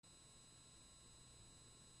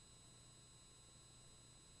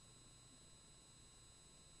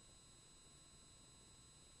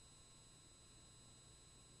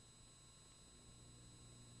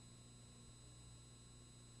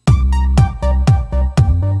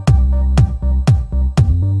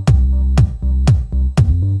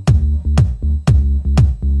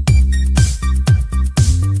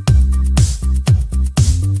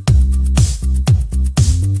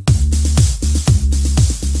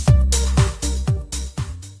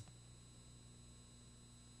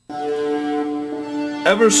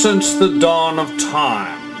Ever since the dawn of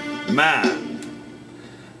time, man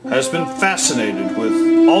has been fascinated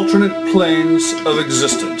with alternate planes of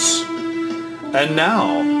existence. And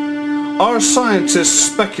now, our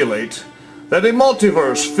scientists speculate that a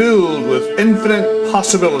multiverse filled with infinite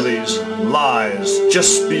possibilities lies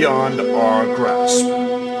just beyond our grasp.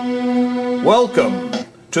 Welcome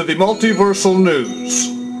to the Multiversal News.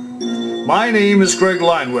 My name is Greg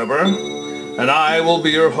Lineweber, and I will be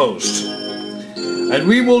your host. And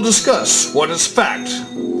we will discuss what is fact,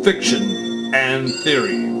 fiction, and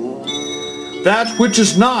theory. That which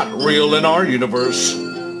is not real in our universe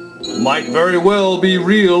might very well be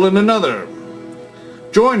real in another.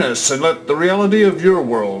 Join us and let the reality of your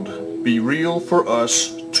world be real for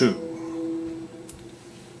us too.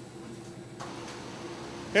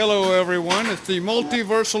 Hello everyone, it's the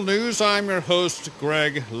Multiversal News. I'm your host,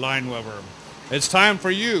 Greg Lineweber. It's time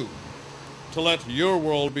for you to let your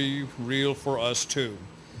world be real for us too.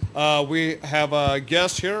 We have a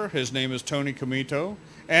guest here. His name is Tony Comito.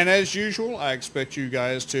 And as usual, I expect you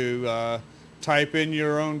guys to type in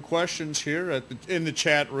your own questions here in the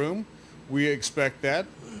chat room. We expect that.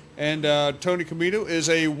 And Tony Comito is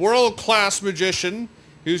a world-class magician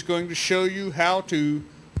who's going to show you how to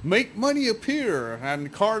make money appear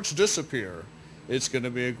and cards disappear. It's going to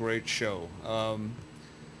be a great show.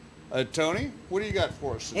 Tony, what do you got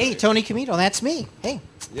for us today? Hey, Tony Comito, that's me. Hey,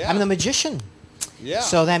 Yeah. I'm the magician. Yeah.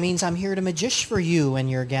 So that means I'm here to magish for you and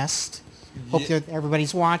your guest. Hope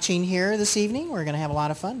everybody's watching here this evening. We're going to have a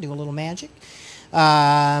lot of fun, do a little magic.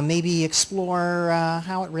 Maybe explore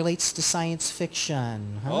how it relates to science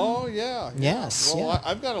fiction. Huh? Oh, yeah. Yes. Well, yeah.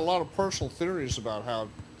 I've got a lot of personal theories about how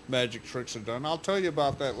magic tricks are done. I'll tell you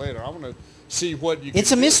about that later. I want to see what you can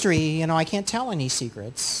It's a do. mystery. You know, I can't tell any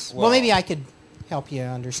secrets. Well- Well, maybe I could help you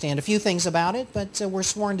understand a few things about it, but we're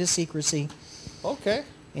sworn to secrecy. Okay.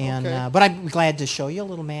 And okay. but I'm glad to show you a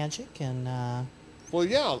little magic. And Well,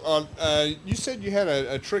 yeah. You said you had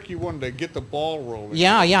a trick you wanted to get the ball rolling.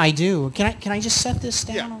 yeah, I do. Can I just set this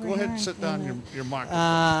down? Yeah, over go ahead here? and sit down your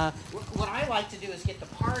microphone. What I like to do is get the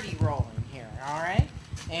party rolling here, all right?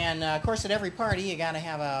 And, of course, at every party, you got to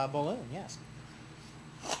have a balloon, yes.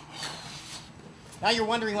 Now you're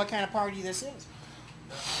wondering what kind of party this is.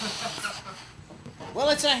 Well,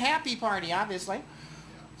 it's a happy party, obviously.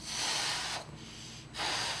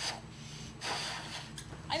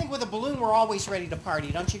 I think with a balloon, we're always ready to party,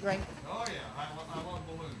 don't you, Greg? Oh, yeah. I love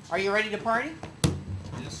balloons. Are you ready to party?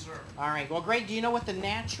 Yes, sir. All right. Well, Greg, do you know what the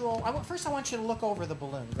natural... First, I want you to look over the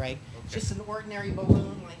balloon, Greg. Okay. Just an ordinary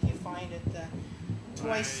balloon like you find at the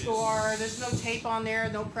toy store. There's no tape on there,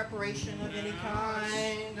 no preparation of any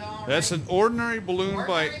kind. All That's right. an ordinary balloon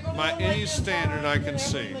Ordinary by balloon like any this standard I on can every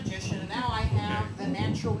see. magician. And now I have the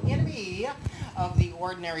natural enemy of the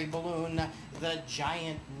ordinary balloon, the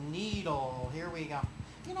giant needle. Here we go.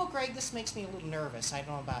 You know, Greg, this makes me a little nervous. I don't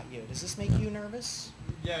know about you. Does this make you nervous?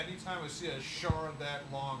 Yeah, anytime I see a shard that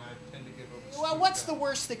long, I tend to get a little Well, what's the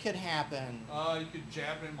worst that could happen? You could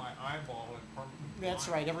jab it in my eyeball and permanently. That's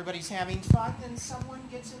right. Everybody's having fun, and someone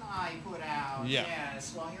gets an eye put out. Yeah.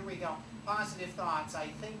 Yes. Well, here we go. Positive thoughts. I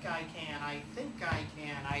think I can. I think I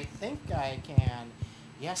can. I think I can.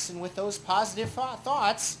 Yes, and with those positive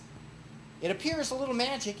thoughts, it appears a little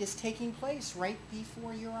magic is taking place right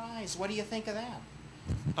before your eyes. What do you think of that?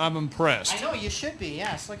 I'm impressed. I know you should be.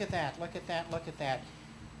 Yes. Look at that. Look at that. Look at that.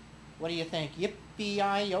 What do you think?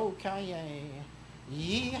 Yippee-yi-yo-ki-yay.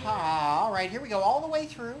 Yeehaw. All right, here we go. All the way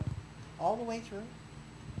through. All the way through.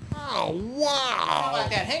 Oh, How wow. about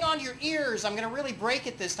that? Hang on to your ears. I'm going to really break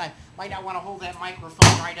it this time. Might not want to hold that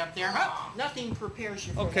microphone right up there. Huh? Nothing prepares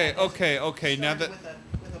you for Okay, that. okay. Now Started that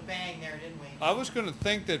with a bang there, didn't we? I was going to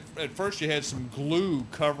think that at first you had some glue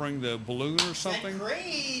covering the balloon or something. That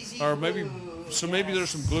crazy Or maybe, glue, maybe there's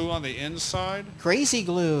some yes. glue on the inside. Crazy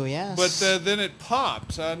glue, yes. But then it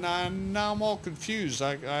popped. Now I'm all confused.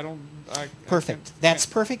 I Perfect. can't- That's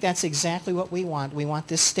perfect. That's exactly what we want. We want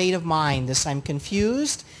this state of mind. This I'm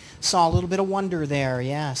confused. Saw a little bit of wonder there.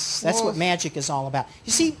 Yes. That's Well, what magic is all about.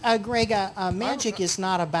 You see, Greg, magic is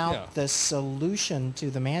not about Yeah. the solution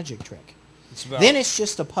to the magic trick. It's about, Then it's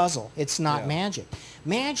just a puzzle. It's not Yeah. magic.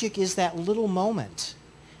 Magic is that little moment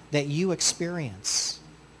that you experience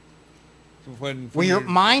when where your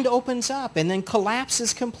you're- mind opens up and then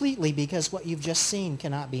collapses completely because what you've just seen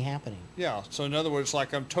cannot be happening. Yeah. So in other words,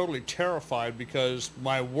 like I'm totally terrified because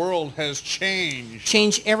my world has changed.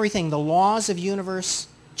 Change everything. The laws of universe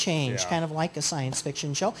change, Yeah. kind of like a science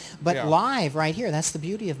fiction show, but Yeah. live right here. That's the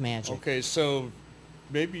beauty of magic. Okay, so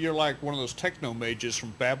maybe you're like one of those techno mages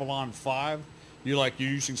from Babylon 5. You're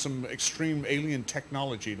using some extreme alien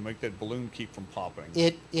technology to make that balloon keep from popping.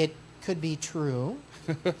 It could be true.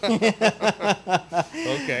 Okay.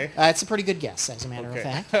 It's a pretty good guess, as a matter of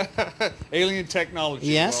fact. Alien technology.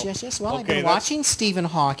 Yes. Well, I've been watching Stephen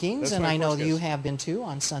Hawking's, and I know that you have been too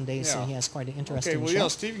on Sundays. So he has quite an interesting show.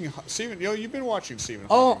 Stephen, you've been watching Stephen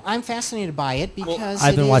Oh, Hawking. I'm fascinated by it because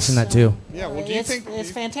I've been watching that too. Yeah. Well, do you think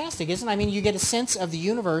it's fantastic, isn't it? I mean, you get a sense of the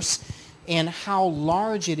universe and how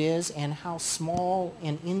large it is, and how small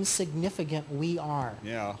and insignificant we are.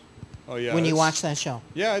 Yeah. Oh, yeah. When you watch that show.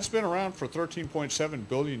 Yeah, it's been around for 13.7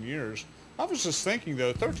 billion years. I was just thinking,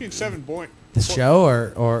 though, 13.7 point... The show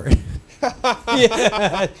or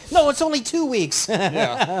No, it's only 2 weeks.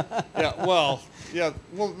 Yeah. Well,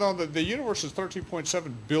 no, the universe is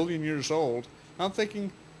 13.7 billion years old. I'm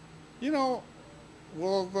thinking, that's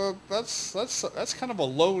kind of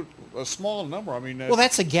a small number. I mean... well,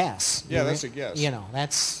 that's a guess. Yeah, that's a guess.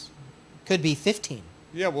 That's... Could be 15.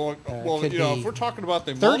 Yeah, well, if we're talking about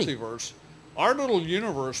the 30. multiverse, our little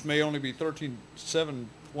universe may only be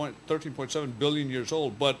 13.7 billion years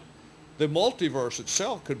old, but the multiverse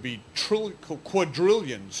itself could be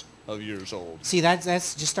quadrillions of years old. See, that's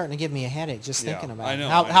just starting to give me a headache just thinking about I know,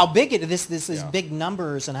 it. How big it is. This is big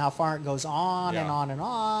numbers, and how far it goes on and on and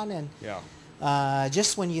on. And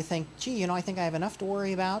just when you think, gee, I think I have enough to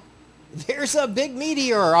worry about, there's a big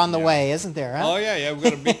meteor on the way, isn't there? Huh? Oh, yeah.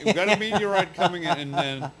 We've got a meteorite coming in.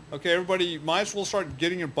 And okay, everybody, you might as well start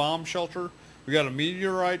getting your bomb shelter. We got a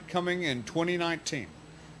meteorite coming in 2019.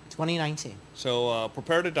 2019. So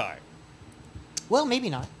prepare to die. Well, maybe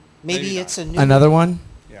not. Maybe it's a new... Another one?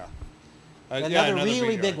 Yeah. Another really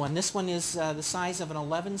meteorite. big one. This one is the size of an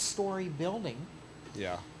 11-story building.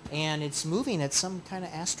 Yeah. And it's moving at some kind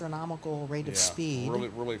of astronomical rate of speed. Really,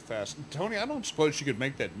 really fast. Tony, I don't suppose you could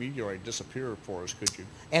make that meteorite disappear for us, could you?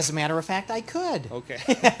 As a matter of fact, I could. Okay.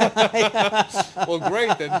 Well,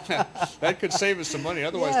 great. Then that could save us some money.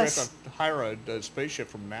 Otherwise, we have to hire a spaceship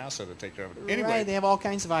from NASA to take care of it. Anyway. Right, they have all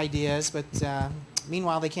kinds of ideas, but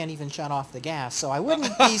meanwhile, they can't even shut off the gas. So I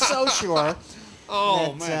wouldn't be so sure.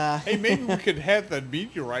 Oh, that, man. Hey, maybe we could have the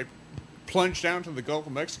meteorite plunge down to the Gulf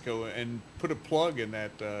of Mexico and put a plug in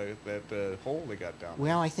that hole they got down there.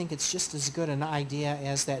 Well, I think it's just as good an idea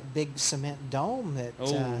as that big cement dome that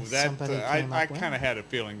somebody came up I with. kind of had a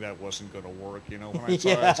feeling that wasn't going to work. When I saw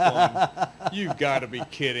it, I was going, "You've got to be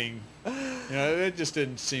kidding!" It just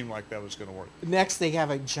didn't seem like that was going to work. Next, they have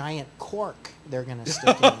a giant cork they're going to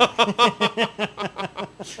stick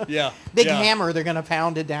in. Big hammer, they're going to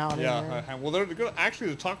pound it down. Well, they're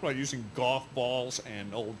talking about using golf balls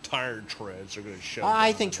and old tire treads. They're going to shove.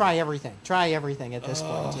 I think try everything. Try everything at this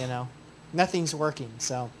point. Nothing's working.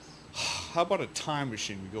 So. How about a time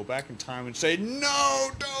machine? We go back in time and say, "No,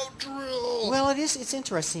 don't drill." Well, it's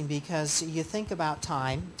interesting because you think about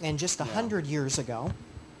time, and just 100 years ago,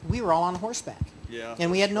 we were all on horseback. Yeah. And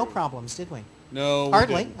we had no problems, did we? No.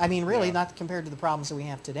 Hardly. I mean, really, not compared to the problems that we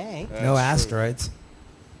have today. No asteroids.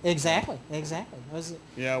 Exactly.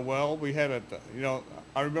 Yeah, well, we had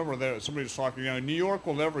I remember somebody was talking, New York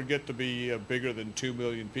will never get to be bigger than 2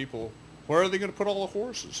 million people. Where are they going to put all the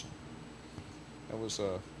horses? That was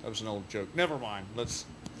an old joke. Never mind. Let's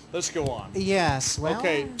go on. Yes, well,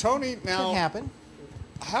 okay, Tony, now, could happen.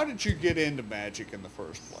 How did you get into magic in the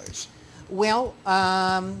first place? Well,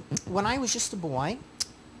 when I was just a boy,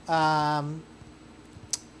 my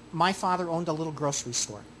father owned a little grocery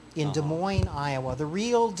store in Des Moines, Iowa. The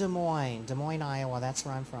real Des Moines, Iowa. That's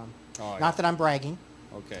where I'm from. Oh, yeah. Not that I'm bragging.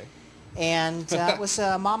 Okay. And it was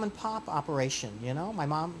a mom and pop operation. My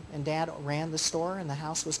mom and dad ran the store, and the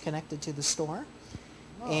house was connected to the store.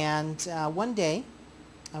 Oh. And one day,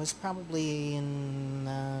 I was probably in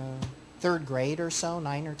third grade or so,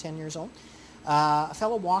 9 or 10 years old. A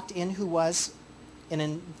fellow walked in who was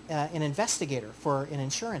an investigator for an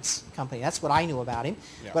insurance company. That's what I knew about him.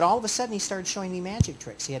 Yeah. But all of a sudden, he started showing me magic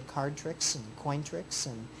tricks. He had card tricks and coin tricks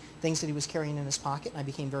and things that he was carrying in his pocket, and I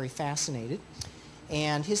became very fascinated.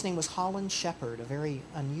 And his name was Holland Shepard, a very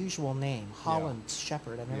unusual name, Holland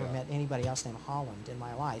Shepard. I've never met anybody else named Holland in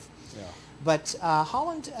my life. Yeah. But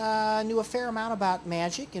Holland knew a fair amount about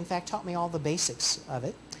magic, in fact, taught me all the basics of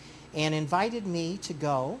it, and invited me to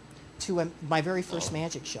go to my very first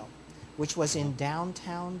magic show, which was in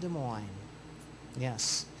downtown Des Moines.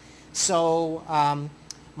 Yes. So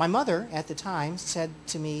my mother at the time said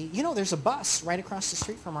to me, there's a bus right across the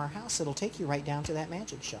street from our house that'll take you right down to that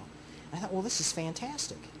magic show. I thought, well, this is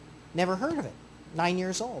fantastic. Never heard of it. 9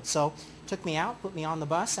 years old. So took me out, put me on the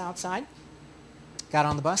bus outside, got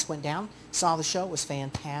on the bus, went down, saw the show. It was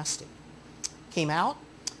fantastic. Came out.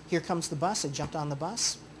 Here comes the bus. I jumped on the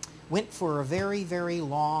bus. Went for a very, very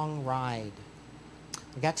long ride.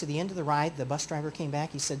 I got to the end of the ride. The bus driver came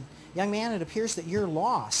back. He said, "Young man, it appears that you're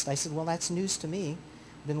lost." I said, "Well, that's news to me.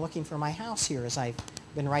 been looking for my house here as I've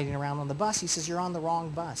been riding around on the bus. He says, you're on the wrong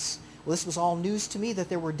bus. Well, this was all news to me that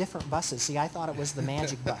there were different buses. See, I thought it was the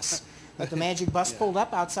magic bus. But the magic bus pulled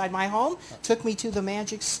up outside my home, took me to the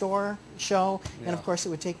magic store show, and of course it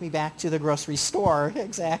would take me back to the grocery store.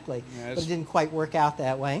 Exactly. Yeah, but it didn't quite work out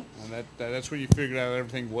that way. And that's when you figured out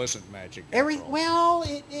everything wasn't magic. Well,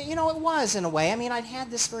 it was in a way. I mean, I'd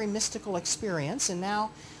had this very mystical experience, and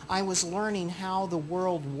now I was learning how the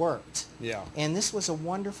world worked. Yeah. And this was a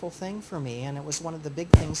wonderful thing for me, and it was one of the big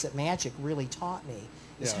things that magic really taught me,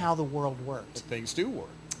 is how the world worked. But things do work.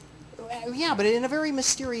 Yeah, but in a very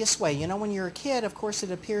mysterious way. You know, when you're a kid, of course,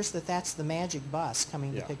 it appears that that's the magic bus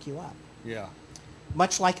coming to pick you up. Yeah.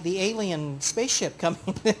 Much like the alien spaceship coming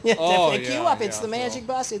to pick you up. It's the magic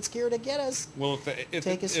bus. It's here to get us. Well,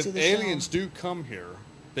 if aliens do come here,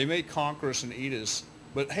 they may conquer us and eat us.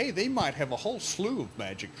 But, hey, they might have a whole slew of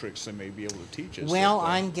magic tricks they may be able to teach us. Well,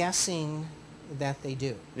 I'm guessing that they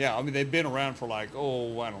do. Yeah, I mean, they've been around for I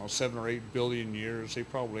don't know, 7 or 8 billion years. They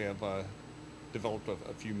probably have developed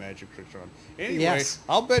a few magic tricks around. Anyway,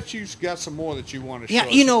 I'll bet you've got some more that you want to show us. Yeah,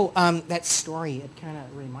 you know, that story, it kind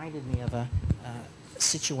of reminded me of a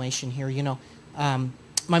situation here. You know,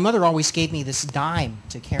 my mother always gave me this dime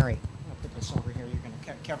to carry. I'll put this over here. You're going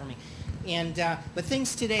to cover me. And but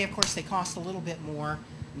things today, of course, they cost a little bit more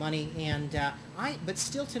money. And but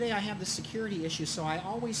still today I have the security issue, so I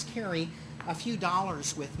always carry a few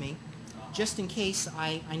dollars with me, just in case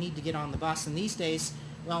I need to get on the bus. And these days,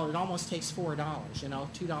 well, it almost takes $4, you know,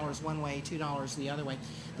 $2 one way, $2 the other way.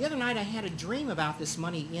 The other night I had a dream about this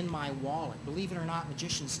money in my wallet. Believe it or not,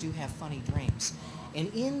 magicians do have funny dreams.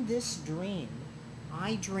 And in this dream,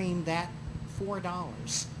 I dreamed that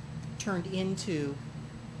 $4 turned into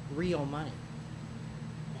real money.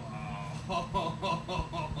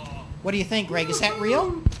 What do you think, Greg? Is that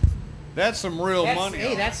real? That's some real money.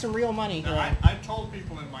 Hey, that's some real money. Now, I told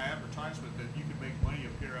people in my advertisement that you could make money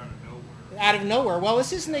appear out of nowhere. Out of nowhere. Well,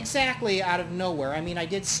 this isn't exactly out of nowhere. I mean, I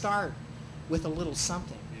did start with a little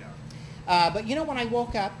something. Yeah. But you know, when I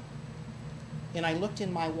woke up and I looked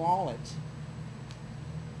in my wallet,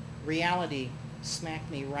 reality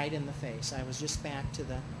smacked me right in the face. I was just back to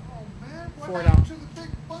the what happened to the big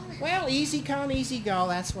money? Well, easy come, easy go.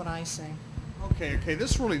 That's what I say. Okay.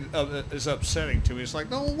 This really is upsetting to me. It's like,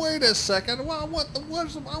 no, wait a second. Well, I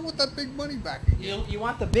want that big money back again. You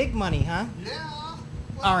want the big money, huh? Yeah.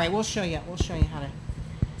 All right, we'll show you. We'll show you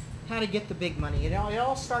how to get the big money. It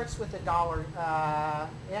all starts with $1.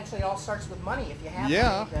 Actually, it all starts with money. If you have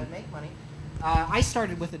money to make money. I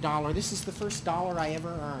started with $1. This is the first $1 I ever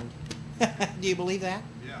earned. Do you believe that?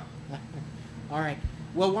 Yeah. All right.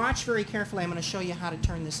 Well, watch very carefully. I'm going to show you how to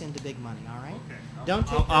turn this into big money. All right. Okay. Don't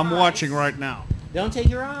take your I'm eyes. watching right now. Don't take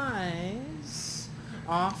your eyes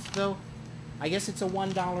off the. I guess it's a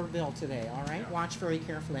 $1 bill today. All right. Yeah. Watch very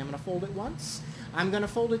carefully. I'm going to fold it once. I'm going to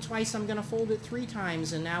fold it twice. I'm going to fold it 3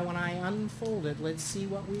 times. And now when I unfold it, let's see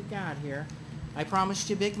what we've got here. I promised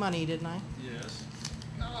you big money, didn't I? Yes.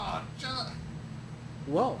 Oh, John.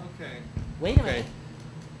 Whoa. Okay. Wait a minute.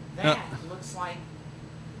 That looks like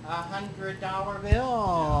a $100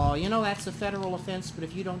 bill. You know, that's a federal offense, but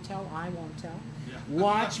if you don't tell, I won't tell. Yeah.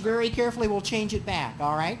 Watch very carefully. We'll change it back,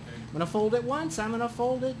 all right? Okay. I'm going to fold it once. I'm going to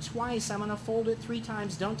fold it twice. I'm going to fold it 3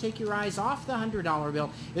 times. Don't take your eyes off the $100 bill.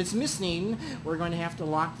 It's missing. We're going to have to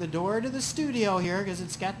lock the door to the studio here because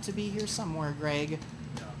it's got to be here somewhere, Greg.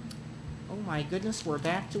 Yeah. Oh, my goodness. We're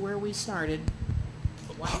back to where we started.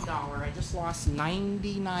 $1. I just lost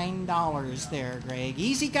 $99 there, Greg.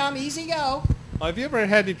 Easy come, easy go. Have you ever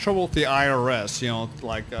had any trouble with the IRS? You know,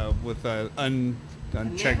 like with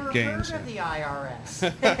unchecked gains? Never heard of the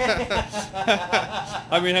IRS.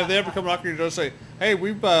 I mean, have they ever come knocking your door and say, "Hey,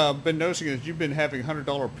 we've been noticing that you've been having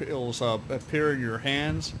 $100 bills appear in your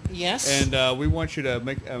hands. Yes. And we want you to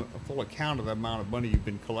make a full account of the amount of money you've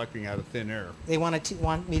been collecting out of thin air." They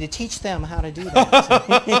want me to teach them how to do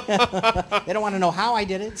that. They don't want to know how I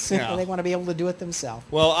did it. So They want to be able to do it themselves.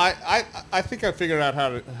 Well, I think I figured out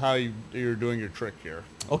how you're doing your trick here.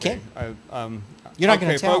 Okay. You're not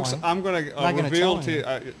going to tell. Folks, I'm going to reveal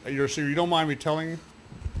to you. So you don't mind me telling you?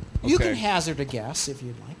 Okay. You can hazard a guess if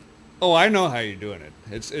you'd like. Oh, I know how you're doing it.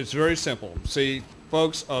 It's very simple. See,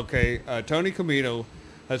 folks. Okay, Tony Camino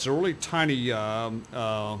has a really tiny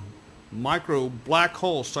micro black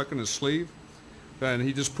hole stuck in his sleeve, and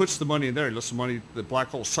he just puts the money in there. He lets the black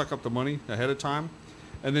hole suck up the money ahead of time,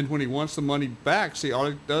 and then when he wants the money back, see, all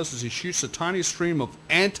he does is he shoots a tiny stream of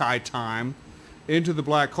anti-time into the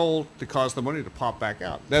black hole to cause the money to pop back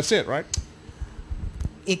out. That's it, right?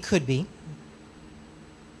 It could be.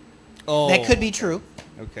 Oh. That could be true.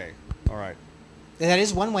 Okay. All right. That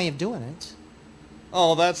is one way of doing it.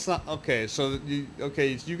 Oh, that's not okay. So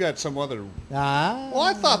you got some other. Ah. Well,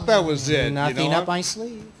 I thought that was it. Nothing up my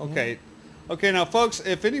sleeve. Okay. Okay, now, folks,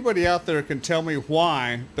 if anybody out there can tell me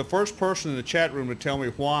why, the first person in the chat room to tell me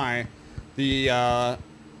why that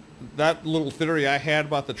little theory I had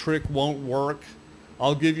about the trick won't work,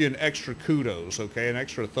 I'll give you an extra kudos, okay, an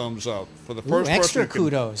extra thumbs up. For the first extra person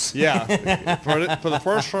kudos. Yeah, for the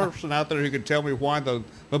first person out there who can tell me why the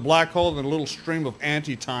black hole and the little stream of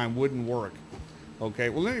anti-time wouldn't work. Okay,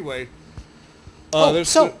 well, anyway. In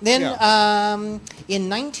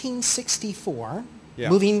 1964... Yeah.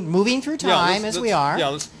 Moving through time as we are. Yeah,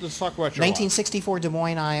 let's talk about your 1964, Des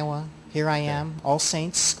Moines, Iowa. Here I am, All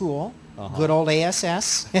Saints School, good old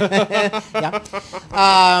ASS. Yeah.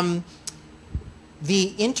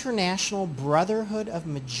 The International Brotherhood of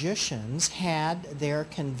Magicians had their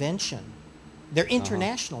convention, their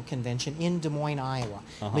international convention in Des Moines, Iowa.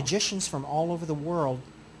 Magicians from all over the world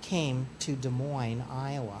came to Des Moines,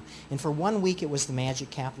 Iowa. And for 1 week, it was the magic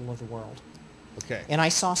capital of the world. Okay. And I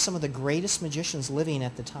saw some of the greatest magicians living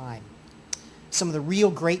at the time. Some of the real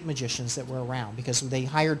great magicians that were around because they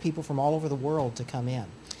hired people from all over the world to come in.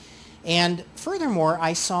 And furthermore,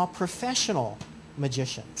 I saw professional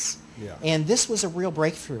magicians. Yeah. And this was a real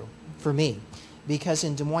breakthrough for me because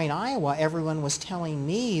in Des Moines, Iowa, everyone was telling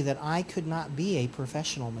me that I could not be a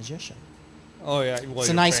professional magician. Oh, yeah. Well, it's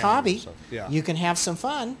a nice hobby. Yeah. You can have some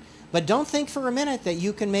fun, but don't think for a minute that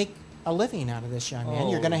you can make a living out of this, young man.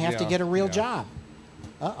 You're going to have to get a real job.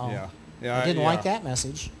 Uh-oh. Yeah. I didn't like that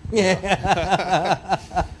message. Yeah.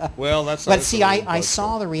 Well, that's... But see, I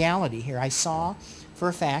saw the reality here. I saw for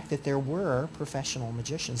a fact that there were professional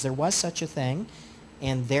magicians. There was such a thing,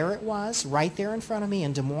 and there it was, right there in front of me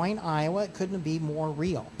in Des Moines, Iowa. It couldn't be more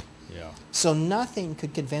real. Yeah. So nothing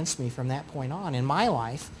could convince me from that point on in my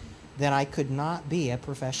life that I could not be a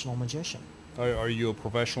professional magician. Are you a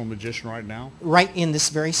professional magician right now? Right in this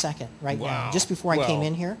very second, right now. Just before I came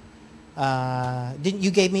in here.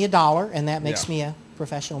 You gave me $1, and that makes me a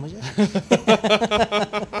professional magician.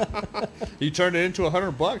 You turned it into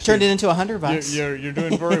 $100. Turned it into $100. You're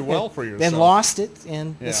doing very well for yourself. Then lost it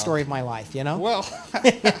in the story of my life, you know? Well,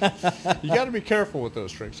 you got to be careful with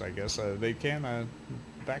those tricks, I guess. They can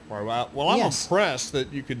backfire. Well, I'm impressed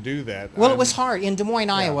that you could do that. Well, it was hard. In Des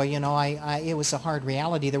Moines, Iowa, you know, it was a hard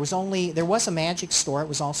reality. There was a magic store. It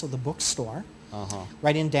was also the bookstore.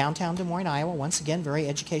 Right in downtown Des Moines, Iowa. Once again, very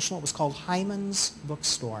educational. It was called Hyman's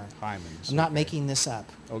Bookstore. Hyman's. I'm not making this up.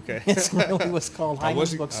 Okay. It really was called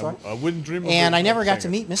Hyman's Bookstore. I wouldn't dream of it. And I never got to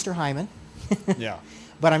meet Mr. Hyman. Yeah.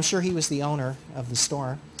 But I'm sure he was the owner of the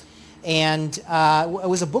store. And it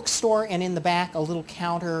was a bookstore, and in the back, a little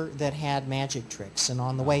counter that had magic tricks. And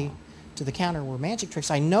on the way to the counter were magic tricks.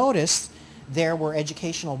 I noticed there were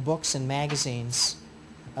educational books and magazines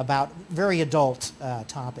about very adult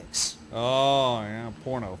topics. Oh, yeah,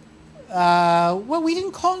 porno. Well, we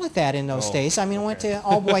didn't call it that in those days. I mean, I went to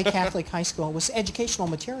all-boy Catholic high school. It was educational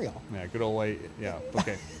material. Yeah, good old way. Yeah,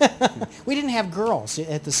 okay. We didn't have girls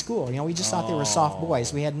at the school. You know, we just thought they were soft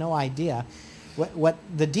boys. We had no idea what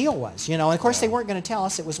the deal was, you know. And of course, they weren't going to tell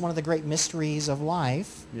us. It was one of the great mysteries of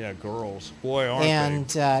life. Yeah, girls. Boy, aren't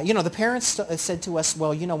they. And, you know, the parents said to us,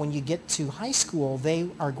 well, you know, when you get to high school, they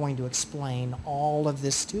are going to explain all of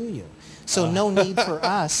this to you. So no need for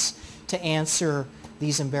us to answer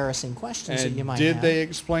these embarrassing questions that you might have. Did they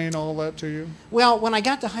explain all that to you? Well, when I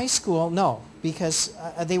got to high school, no, because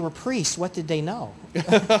they were priests. What did they know?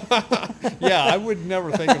 Yeah, I would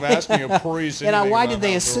never think of asking a priest. You know, why did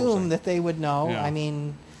they assume that they would know? Yeah. I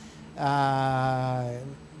mean, I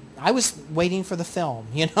was waiting for the film,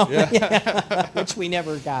 you know, which we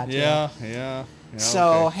never got. Yeah.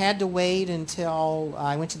 So had to wait until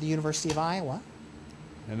I went to the University of Iowa.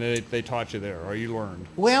 And they taught you there, or you learned?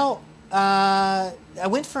 Well, I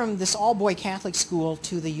went from this all-boy Catholic school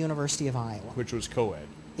to the University of Iowa. Which was co-ed.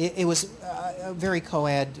 It was very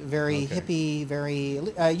co-ed, very hippie, very...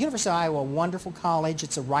 University of Iowa, wonderful college.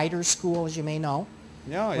 It's a writer's school, as you may know.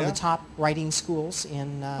 Yeah, One of the top writing schools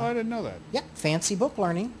in... I didn't know that. Yeah, fancy book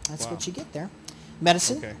learning. That's what you get there.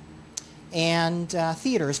 Medicine. Okay. And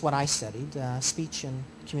theater is what I studied, speech and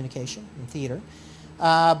communication and theater.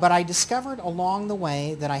 But I discovered along the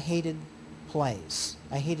way that I hated plays.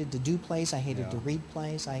 I hated to do plays. I hated to read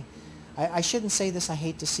plays. I shouldn't say this. I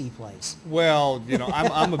hate to see plays. Well, you know,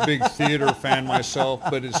 I'm a big theater fan myself,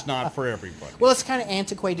 but it's not for everybody. Well, it's kind of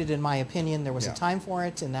antiquated in my opinion. There was a time for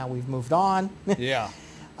it, and now we've moved on. Yeah.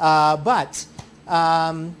 But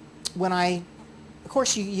when of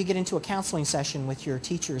course, you get into a counseling session with your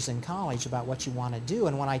teachers in college about what you want to do.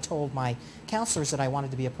 And when I told my counselors that I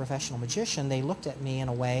wanted to be a professional magician, they looked at me in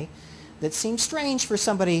a way that seemed strange for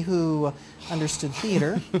somebody who understood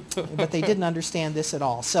theater, but they didn't understand this at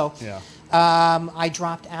all. So Yeah. I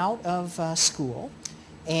dropped out of school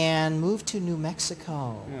and moved to New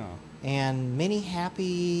Mexico. Yeah. And many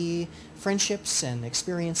happy friendships and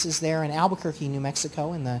experiences there in Albuquerque, New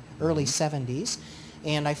Mexico in the early 70s.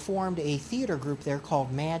 And I formed a theater group there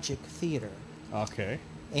called Magic Theater. Okay.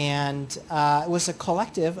 And it was a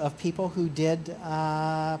collective of people who did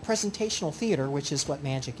presentational theater, which is what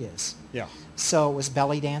magic is. Yeah. So it was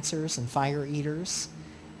belly dancers and fire eaters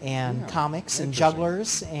and Yeah. comics and Interesting.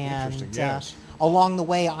 jugglers. And Interesting, yes. along the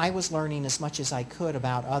way, I was learning as much as I could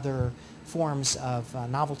about other forms of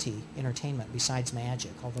novelty entertainment besides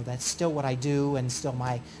magic, although that's still what I do and still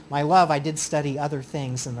my love. I did study other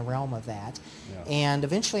things in the realm of that. Yeah. And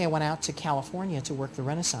eventually I went out to California to work the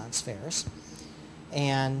Renaissance fairs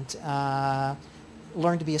and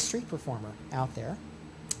learned to be a street performer out there.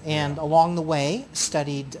 And along the way,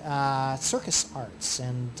 studied circus arts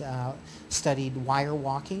and studied wire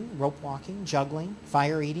walking, rope walking, juggling,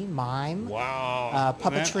 fire eating, mime. Wow.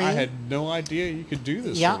 Puppetry. Man, I had no idea you could do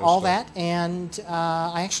this. Yeah, sort of all stuff. that. And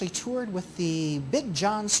I actually toured with the Big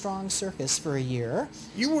John Strong Circus for a year.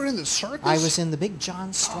 You were in the circus? I was in the Big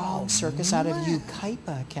John Strong Circus out of man.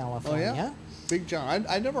 Yucaipa, Oh, California. yeah? Big John.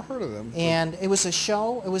 I never heard of them. And it was a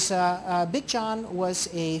show. It was Big John was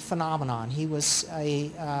a phenomenon. He was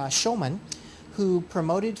a showman who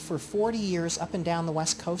promoted for 40 years up and down the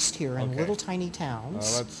West Coast here in Okay. little tiny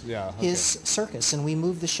towns his circus, and we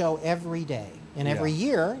moved the show every day. And every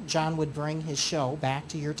year, John would bring his show back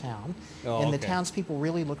to your town, and the townspeople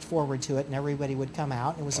really looked forward to it, and everybody would come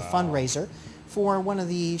out. It was a fundraiser for one of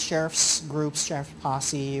the sheriff's groups, sheriff's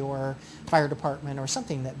posse, or fire department, or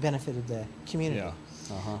something that benefited the community. Yeah.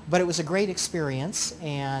 Uh-huh. But it was a great experience,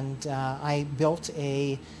 and I built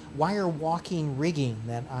a wire walking rigging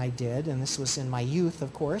that I did, and this was in my youth,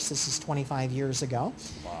 of course. This is 25 years ago.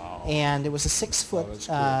 Wow. And it was a 6-foot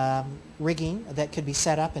that's rigging that could be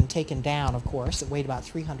set up and taken down, of course. It weighed about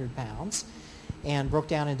 300 pounds and broke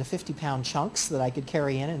down into 50-pound chunks that I could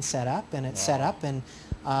carry in and set up. And it set up and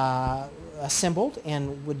assembled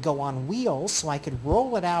and would go on wheels, so I could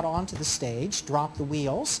roll it out onto the stage, drop the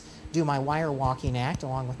wheels, do my wire walking act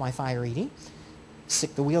along with my fire eating,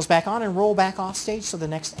 stick the wheels back on and roll back off stage so the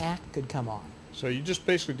next act could come on. So you just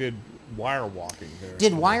basically did wire walking there.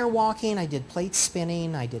 Did wire walking, I did plate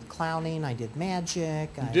spinning, I did clowning, I did magic.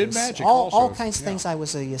 I did was magic all also, kinds of yeah. things. I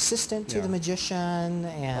was the assistant to Yeah. the magician,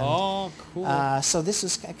 and Oh, cool. so this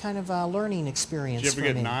is kind of a learning experience Did you ever for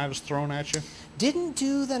get me. knives thrown at you? Didn't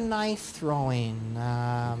do the knife throwing.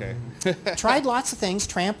 Okay. Tried lots of things.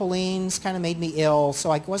 Trampolines kind of made me ill, so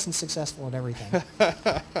I wasn't successful at everything.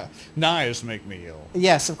 Knives make me ill.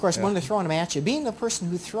 Yes, of course, when they're throwing them at you. Being the person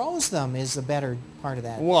who throws them is the better part of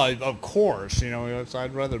that. Well, of course,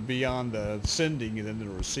 I'd rather be on the sending than the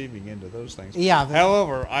receiving end of those things. Yeah.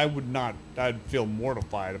 However, I'd feel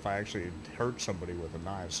mortified if I actually hurt somebody with a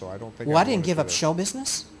knife, so I don't think Well, I I'd didn't wanna give do up that. show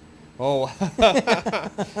business. Oh.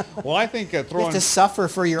 Well, I think You have throwing... to suffer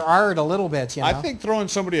for your art a little bit, you know. I think throwing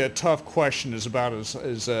somebody a tough question is about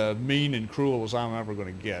as mean and cruel as I'm ever going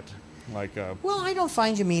to get. Like, Well, I don't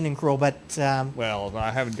find you mean and cruel, but well, I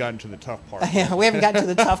haven't gotten to the tough part. yeah, we haven't gotten to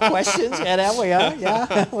the tough questions yet, have we? Huh?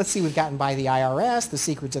 Yeah. Let's see, we've gotten by the IRS, the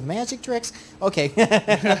secrets of magic tricks. Okay.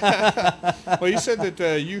 Well, you said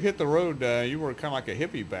that you hit the road. You were kind of like a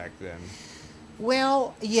hippie back then.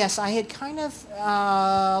 Well, yes, I had kind of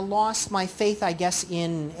lost my faith, I guess,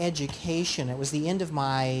 in education. It was the end of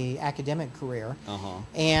my academic career. Uh-huh.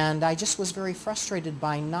 And I just was very frustrated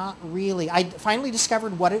by not really... I finally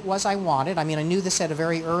discovered what it was I wanted. I mean, I knew this at a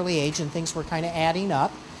very early age, and things were kind of adding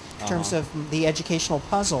up in terms of the educational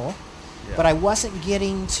puzzle. Yeah. But I wasn't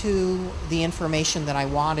getting to the information that I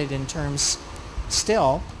wanted in terms,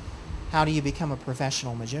 still, how do you become a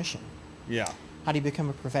professional magician? Yeah. How do you become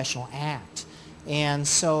a professional act? And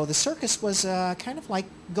so the circus was kind of like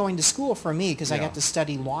going to school for me, because I Yeah. got to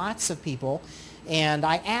study lots of people. And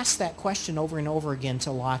I asked that question over and over again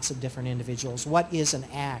to lots of different individuals. What is an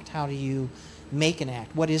act? How do you make an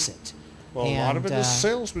act? What is it? Well, a lot of it is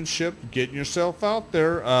salesmanship, getting yourself out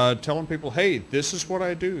there, telling people, hey, this is what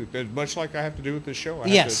I do. Much like I have to do with this show. I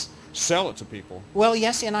have Yes. to sell it to people. Well,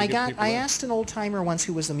 yes, and get people I in. asked an old-timer once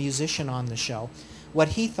who was a musician on the show what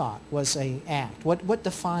he thought was an act. What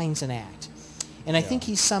defines an act? And I think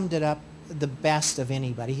he summed it up the best of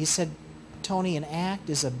anybody. He said, Tony, an act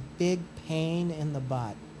is a big pain in the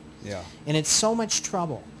butt. Yeah. And it's so much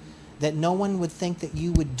trouble that no one would think that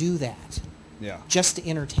you would do that Yeah. just to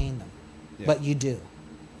entertain them. Yeah. But you do.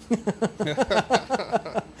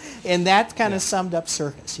 And that kind Yeah. of summed up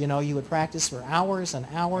circus. You know, you would practice for hours and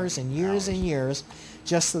hours and years and years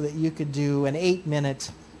just so that you could do an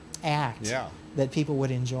 8-minute act Yeah. that people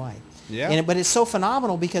would enjoy. Yeah. But it's so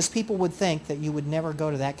phenomenal because people would think that you would never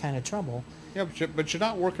go to that kind of trouble. Yeah, but you're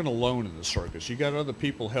not working alone in the circus. You got other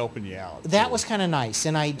people helping you out. That so- was kind of nice.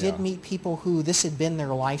 And I did Yeah. meet people who this had been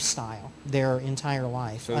their lifestyle, their entire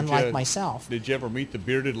life, So did unlike you- myself. Did you ever meet the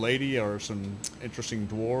bearded lady or some interesting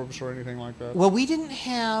dwarves or anything like that? Well, we didn't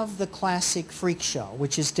have the classic freak show,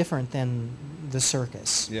 which is different than the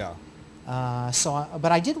circus. Yeah.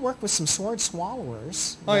 But I did work with some sword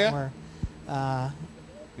swallowers Oh, that yeah? were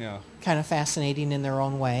Yeah. kind of fascinating in their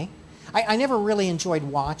own way. I never really enjoyed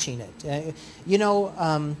watching it.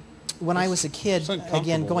 When I was a kid, it's uncomfortable,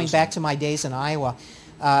 again, going isn't back it? to my days in Iowa,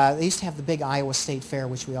 they used to have the big Iowa State Fair,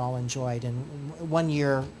 which we all enjoyed. And one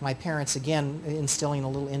year, my parents, again, instilling a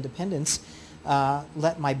little independence,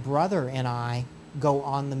 let my brother and I go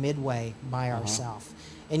on the Midway by ourselves.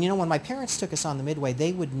 And when my parents took us on the Midway,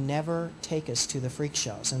 they would never take us to the freak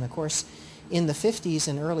shows. And of course, in the 50s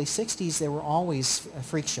and early 60s, there were always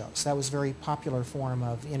freak shows. That was a very popular form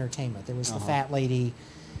of entertainment. There was the fat lady,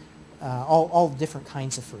 all different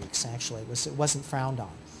kinds of freaks, actually. It wasn't frowned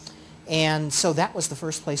on. And so that was the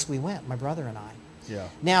first place we went, my brother and I. Yeah.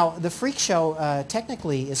 Now, the freak show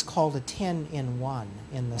technically is called a 10-in-1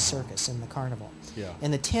 in the circus, in the carnival. Yeah.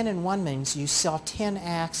 And the 10-in-1 means you saw 10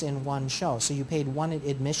 acts in one show. So you paid one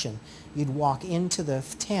admission. You'd walk into the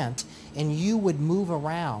tent, and you would move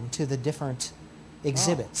around to the different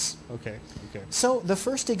exhibits. Okay. So the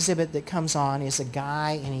first exhibit that comes on is a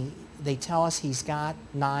guy, and they tell us he's got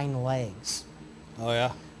 9 legs. Oh,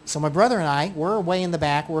 yeah? So my brother and I, we're way in the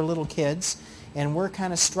back. We're little kids, and we're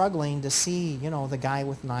kind of struggling to see, the guy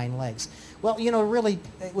with 9 legs. Well, really,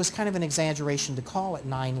 it was kind of an exaggeration to call it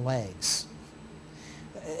 9 legs.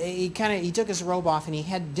 He took his robe off, and he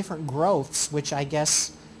had different growths, which I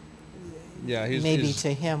guess Yeah, maybe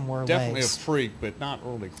to him were definitely legs. a freak, but not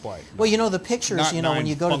really quite. Well, the pictures, Not when 9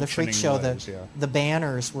 you go to the freak show, functioning legs, yeah. the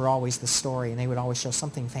banners were always the story, and they would always show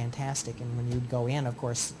something fantastic. And when you'd go in, of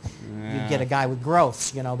course, you'd get a guy with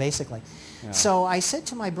growths, basically. Yeah. So I said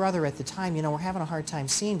to my brother at the time, we're having a hard time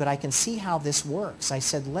seeing, but I can see how this works. I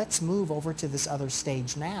said, let's move over to this other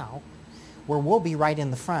stage now, where we'll be right in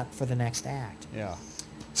the front for the next act. Yeah.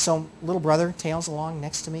 So little brother tails along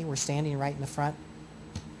next to me. We're standing right in the front.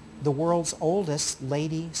 The world's oldest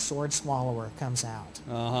lady sword swallower comes out.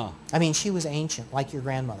 Uh-huh. I mean, she was ancient, like your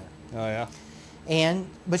grandmother. Oh, yeah?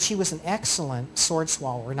 But she was an excellent sword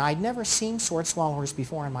swallower. And I'd never seen sword swallowers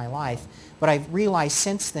before in my life, but I've realized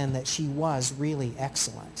since then that she was really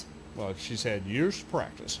excellent. Well, she's had years of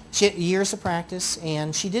practice. She had years of practice,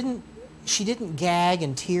 and she didn't gag,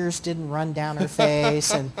 and tears didn't run down her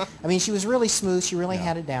face. And I mean, she was really smooth. She really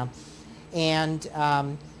had it down. And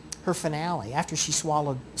her finale, after she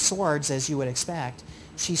swallowed swords, as you would expect,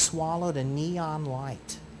 she swallowed a neon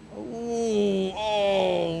light.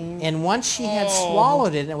 Oh. And once she had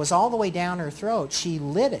swallowed it, and it was all the way down her throat, she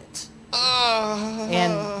lit it.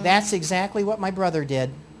 And that's exactly what my brother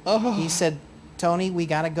did. He said, Tony, we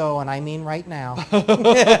got to go, and I mean right now.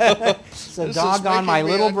 So doggone my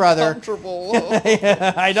little brother.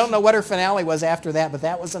 I don't know what her finale was after that, but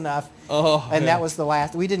that was enough. That was the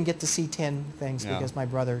last. We didn't get to see 10 things because my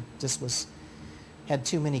brother just had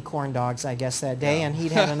too many corn dogs, I guess, that day, and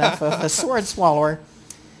he'd had enough of a sword swallower.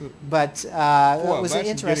 But it was an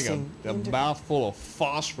interesting. A mouthful of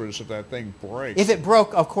phosphorus if that thing breaks. If it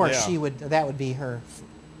broke, of course, that would be her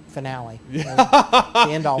finale. The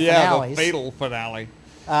end all finales. The fatal finale.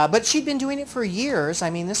 But she'd been doing it for years. I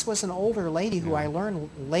mean, this was an older lady who I learned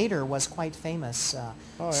later was quite famous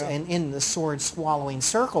in the sword swallowing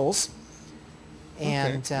circles.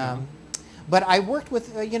 And but I worked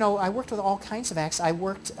with I worked with all kinds of acts. I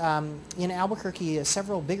worked in Albuquerque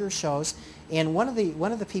several bigger shows, and one of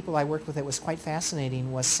the people I worked with that was quite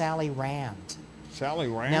fascinating was Sally Rand. Sally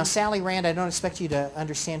Rand? Now, Sally Rand, I don't expect you to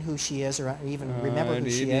understand who she is or even remember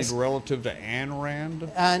who she is. Relative to Ayn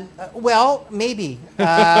Rand? Well, maybe.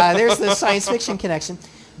 There's the science fiction connection.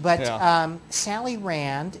 But Sally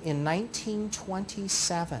Rand, in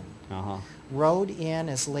 1927, rode in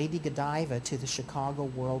as Lady Godiva to the Chicago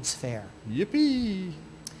World's Fair. Yippee!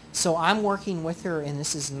 So I'm working with her, and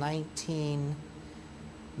this is that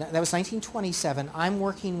was 1927. I'm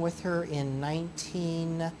working with her in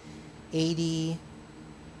 1980,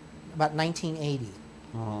 about 1980.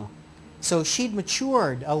 So she'd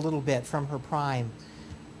matured a little bit from her prime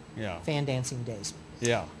fan dancing days.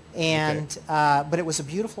 Yeah. And but it was a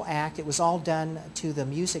beautiful act. It was all done to the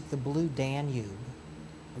music, the Blue Danube.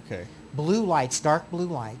 Okay. Blue lights, dark blue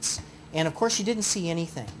lights. And of course, she didn't see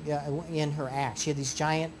anything in her act. She had these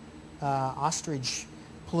giant ostrich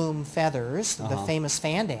plume feathers, the famous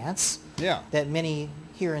fan dance Yeah. that many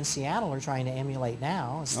here in Seattle are trying to emulate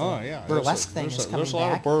now. It's the burlesque thing is coming There's a lot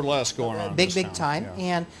back. of burlesque going on in Big this town. time.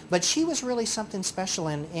 Yeah. But she was really something special,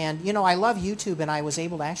 and you know, I love YouTube, and I was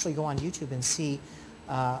able to actually go on YouTube and see,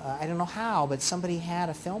 I don't know how, but somebody had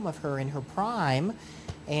a film of her in her prime,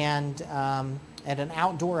 and at an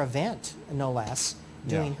outdoor event, no less,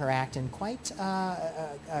 doing her act, and quite a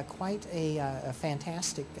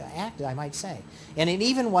fantastic act, I might say. And it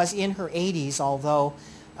even was in her 80s, although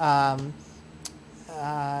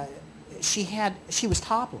she was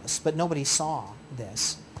topless, but nobody saw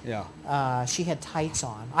this. Yeah. She had tights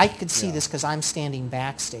on. I could see Yeah. this because I'm standing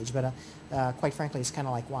backstage, but quite frankly, it's kind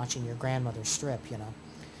of like watching your grandmother strip, you know.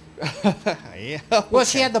 Yeah. Well,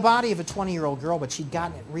 she had the body of a 20-year-old girl, but she'd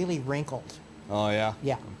gotten it really wrinkled. Oh, yeah?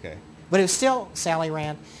 Yeah. Okay. But it was still Sally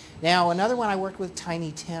Rand. Now, another one I worked with,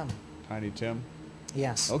 Tiny Tim. Tiny Tim?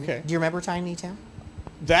 Yes. Okay. Do you remember Tiny Tim?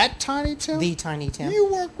 That Tiny Tim? The Tiny Tim.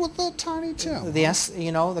 You work with the Tiny Tim? Yes,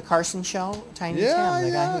 you know, the Carson Show, Tiny Yeah, Tim.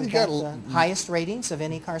 The guy who he got got the highest ratings of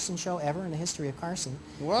any Carson show ever in the history of Carson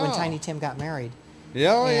when Wow. Tiny Tim got married.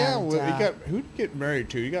 Yeah, oh, yeah. And, Well, who'd he get married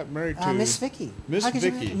to? He got married to... Miss Vicky. Miss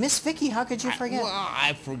Vicky. Miss Vicky, how could you forget?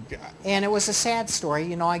 I forgot. And it was a sad story.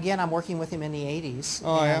 You know, again, I'm working with him in the 80s.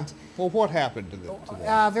 Oh, yeah? and, Well, what happened to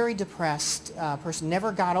that? very depressed person.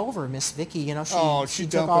 Never got over Miss Vicky. You know, she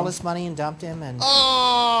took dumped all him? his money and dumped him. And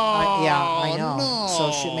Oh, yeah, I know. No.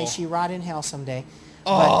 So may she rot in hell someday.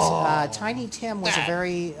 But Oh. Tiny Tim was a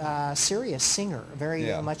very serious singer, very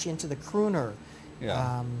much into the crooner.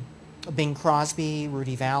 Yeah. Bing Crosby,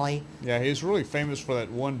 Rudy Valley. Yeah, he's really famous for that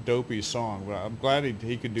one dopey song, but I'm glad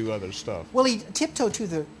he could do other stuff. Well, he tiptoed to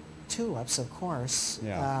the tulips, of course.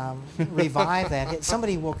 Yeah. Revive that.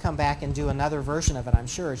 Somebody will come back and do another version of it, I'm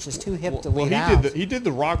sure. It's just too hip to leave he out. he did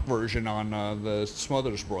the rock version on the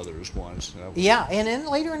Smothers Brothers once. Yeah, and then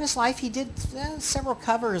later in his life, he did several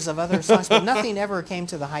covers of other songs, but nothing ever came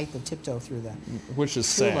to the height of Tiptoe Through the Which is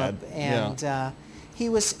Tulip. sad. And he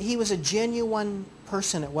was a genuine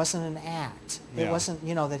person. It wasn't an act. It Yeah. wasn't,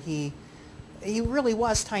 you know, that he really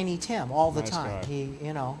was Tiny Tim all the Nice time. guy. He,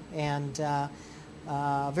 you know, and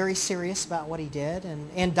very serious about what he did,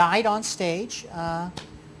 and died on stage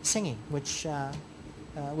singing, which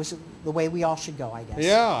was the way we all should go, I guess.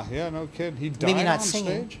 Yeah, no kidding. He died Maybe not on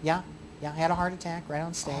singing. stage? Yeah, had a heart attack right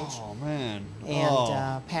on stage. Oh, man.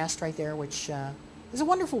 And passed right there, which is a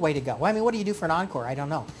wonderful way to go. Well, I mean, what do you do for an encore? I don't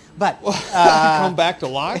know. But Come back to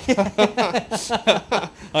life? I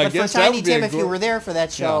but guess for that Tiny would be Tim, a if you were there for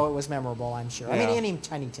that show, Yeah. it was memorable, I'm sure. I mean, Yeah. any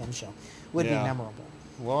Tiny Tim show would be Yeah. memorable.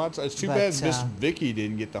 Well, it's too But, bad Miss Vicky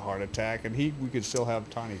didn't get the heart attack, and we could still have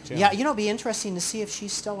Tiny Tim. Yeah, you know, it'd be interesting to see if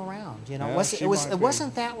she's still around. You know, Yeah, she might it be.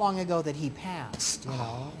 wasn't that long ago that he passed. You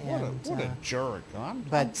know, What a jerk! I'm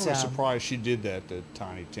but, really surprised she did that to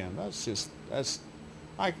Tiny Tim. That's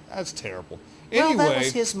terrible. Well, Anyway, that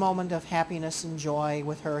was his moment of happiness and joy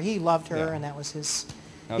with her. He loved her, Yeah. and that was his.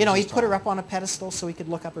 That You know, was he his put her time. up on a pedestal so he could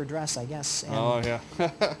look up her dress, I guess. And, Oh yeah.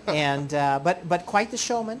 and but quite the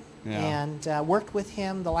showman. Yeah. And worked with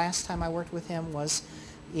him. The last time I worked with him was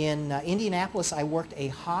in Indianapolis. I worked a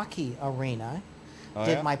hockey arena. Oh,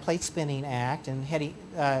 Did yeah? my plate spinning act, and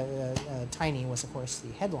Tiny was, of course,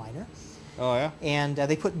 the headliner. Oh yeah. And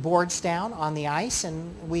they put boards down on the ice,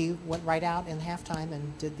 and we went right out in halftime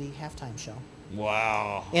and did the halftime show.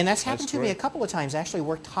 Wow. And that's happened to me a great. couple of times. Actually,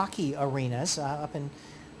 worked hockey arenas up in.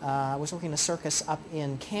 I was working a circus up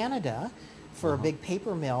in Canada for a big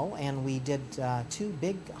paper mill, and we did 2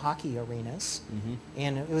 big hockey arenas. Mm-hmm.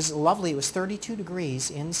 And it was lovely. It was 32 degrees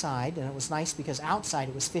inside, and it was nice because outside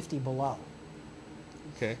it was 50 below.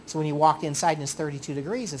 Okay. So when you walked inside and it's 32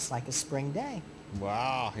 degrees, it's like a spring day.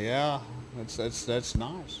 Wow. Yeah. That's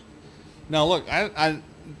nice. Now look,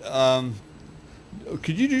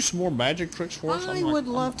 could you do some more magic tricks for us? I would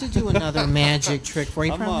love to do another magic trick for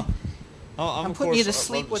you. I'm of putting you course, to I'd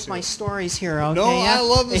sleep love to with see my it. stories here, okay? No, yeah? I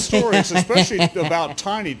love the stories, especially about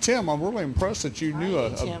Tiny Tim. I'm really impressed that you knew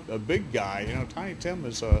Tiny Tim. a big guy. You know, Tiny Tim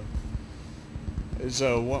is of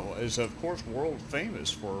course world famous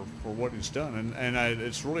for what he's done, and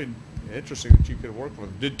it's really interesting that you could work with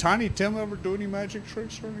him. Did Tiny Tim ever do any magic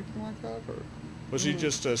tricks or anything like that, or was he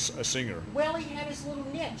just a singer? Well, he had his little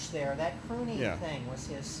niche there. That crooning Yeah. thing was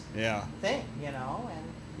his Yeah, thing, you know. And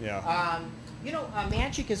yeah. you know,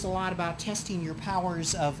 magic is a lot about testing your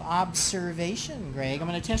powers of observation, Greg. I'm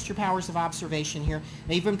going to test your powers of observation here.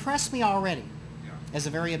 Now, you've impressed me already as a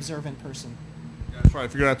very observant person. That's right. I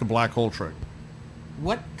figured out the black hole trick.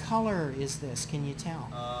 What color is this? Can you tell?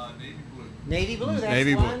 Navy blue. Navy blue. That's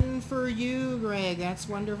Navy blue. one for you, Greg. That's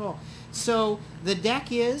wonderful. So the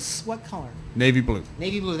deck is what color? Navy blue.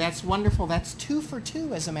 Navy blue. That's wonderful. That's 2 for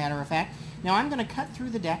 2, as a matter of fact. Now I'm going to cut through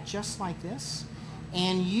the deck just like this,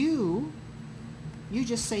 and you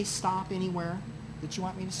just say stop anywhere that you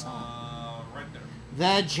want me to stop. Right there.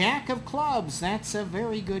 The Jack of Clubs. That's a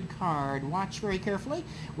very good card. Watch very carefully.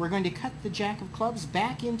 We're going to cut the Jack of Clubs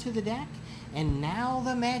back into the deck, and now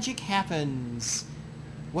the magic happens.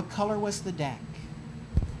 What color was the deck?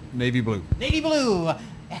 Navy blue. Navy blue.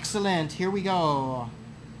 Excellent. Here we go.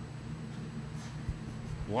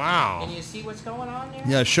 Wow. Can you see what's going on there?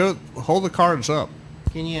 Yeah, hold the cards up.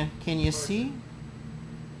 Can you see?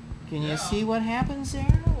 Can you see what happens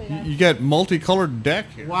there? You got multicolored deck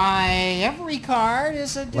here. Why, every card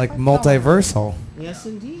is a different Like color. multiversal. Yes,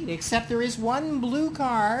 indeed. Except there is one blue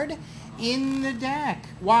card in the deck.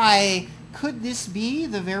 Why, could this be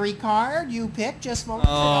the very card you picked just moments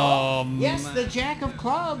ago? Yes, the Jack of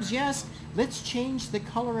Clubs. Yes. Let's change the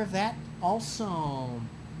color of that also.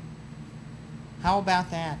 How about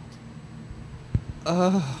that?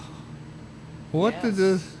 What Yes. did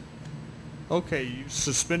the... Okay, you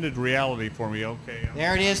suspended reality for me. Okay.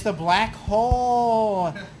 There it is, the black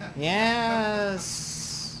hole.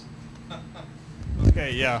 Yes.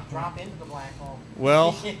 Okay, yeah. Drop into the black hole.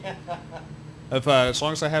 Well, if as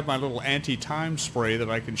long as I have my little anti-time spray that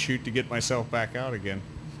I can shoot to get myself back out again.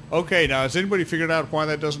 Okay, now has anybody figured out why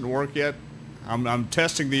that doesn't work yet? I'm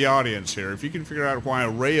testing the audience here. If you can figure out why a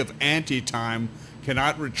ray of anti-time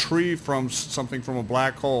cannot retrieve from something from a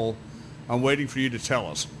black hole, I'm waiting for you to tell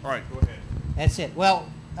us. All right, go ahead. That's it. Well,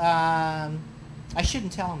 I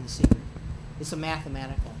shouldn't tell them the secret. It's a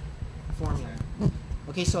mathematical formula.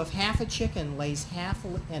 Okay, so if half a chicken lays half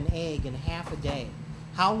an egg in half a day,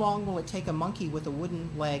 how long will it take a monkey with a wooden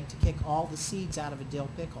leg to kick all the seeds out of a dill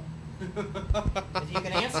pickle? If you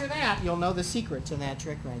can answer that, you'll know the secret to that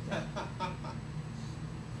trick right there.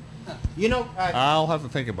 You know, I'll have to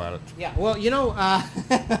think about it. yeah, well, you know,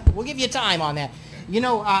 we'll give you time on that. You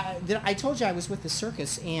know, I told you I was with the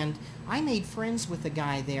circus, and I made friends with a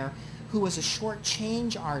guy there who was a short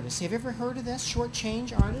change artist. Have you ever heard of this, short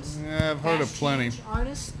change artist? Yeah, I've heard of Fast plenty. change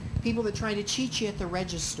artists? People that try to cheat you at the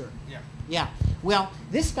register. Yeah. Yeah. Well,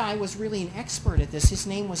 this guy was really an expert at this. His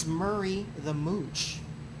name was Murray the Mooch.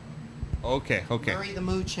 Okay. Murray the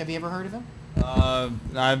Mooch. Have you ever heard of him?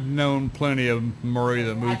 I've known plenty of Murray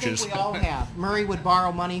the I think Mooches. we all have. Murray would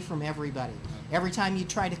borrow money from everybody. Every time you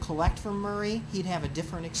try to collect from Murray, he'd have a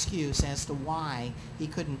different excuse as to why he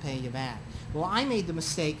couldn't pay you back. Well, I made the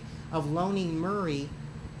mistake of loaning Murray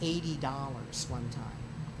 $80 one time.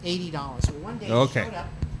 $80. Well, one day he showed up,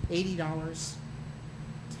 $80,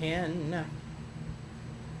 10,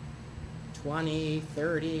 20,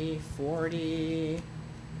 30, 40,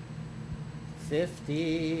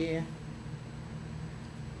 50,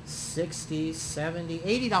 60, 70,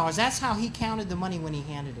 $80. That's how he counted the money when he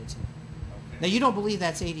handed it to me. Now, you don't believe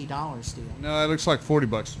that's $80, do you? No, it looks like $40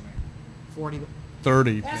 to me. 40.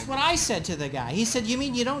 30. That's what I said to the guy. He said, "You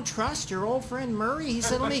mean you don't trust your old friend Murray?" He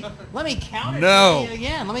said, "Let me count it No. for you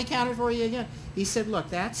again. Let me count it for you again." He said,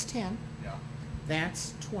 "Look, that's 10. Yeah.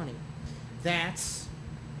 That's 20. That's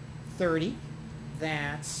 30.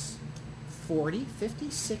 That's 40,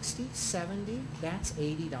 50, 60, 70. That's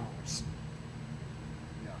 $80."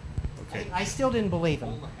 Okay. I still didn't believe him.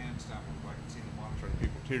 Hold the hands down so I can see the monitor and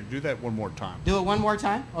people. Here, do that one more time. Do it one more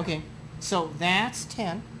time? Okay. So that's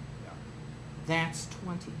 10. Yeah. That's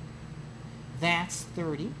 20. That's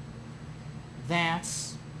 30.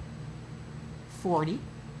 That's 40.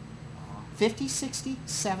 50, 60,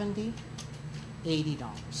 70,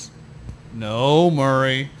 $80. No,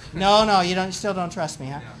 Murray. No, you still don't trust me,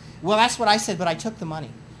 huh? Yeah. Well, that's what I said, but I took the money.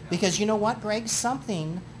 Because you know what, Greg?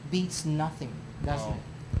 Something beats nothing, doesn't Oh. it?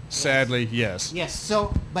 Sadly, yes. Yes.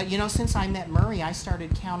 So, but you know, since I met Murray, I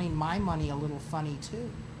started counting my money a little funny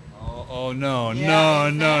too. Oh no, Yeah, no,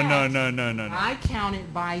 in no, fact, no, no, no, no, no. I count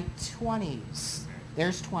it by 20s.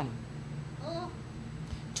 There's 20.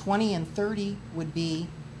 20 and 30 would be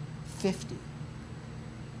 50.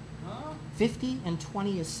 50 and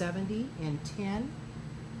 20 is 70, and 10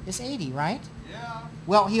 is 80, right? Yeah.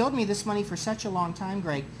 Well, he owed me this money for such a long time,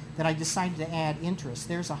 Greg, that I decided to add interest.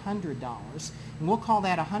 There's $100, and we'll call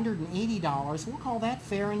that $180. We'll call that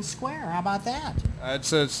fair and square. How about that?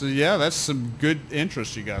 Yeah, that's some good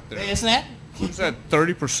interest you got there. Isn't that? What's that,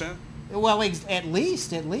 30%? Well, at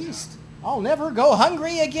least. I'll never go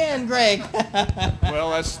hungry again, Greg.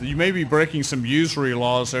 Well, you may be breaking some usury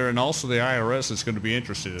laws there, and also the IRS is going to be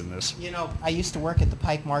interested in this. You know, I used to work at the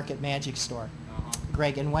Pike Market Magic Store,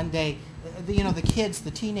 Greg, and one day, the kids,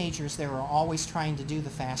 the teenagers, they were always trying to do the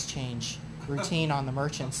fast change routine on the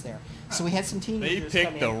merchants there. So we had some They teenagers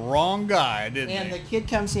picked come the in, wrong guy, didn't and they? the kid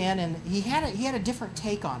comes in, and he had a different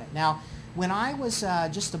take on it. Now, when I was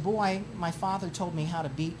just a boy, my father told me how to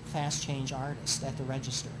beat fast change artists at the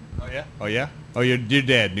register. Oh yeah. Oh yeah. Oh, your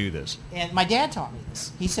dad knew this. And my dad taught me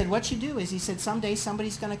this. He said, what you do is, he said, someday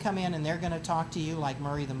somebody's going to come in and they're going to talk to you like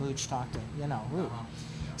Murray the Mooch talked to, Root.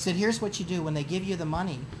 He said, here's what you do. When they give you the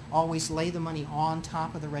money, always lay the money on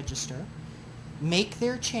top of the register, make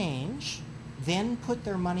their change, then put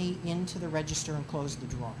their money into the register and close the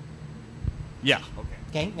drawer. Yeah. Okay.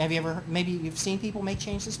 Okay? Have you ever heard, maybe you've seen people make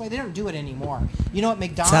change this way? They don't do it anymore. You know, at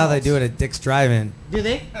McDonald's. That's how they do it at Dick's Drive-In. Do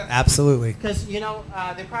they? Absolutely. Because,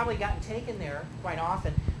 they've probably gotten taken there quite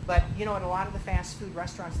often. But, at a lot of the fast food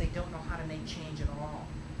restaurants, they don't know how to make change at all.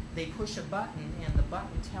 They push a button, and the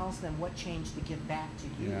button tells them what change to give back to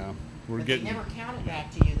you. Yeah. But they never count it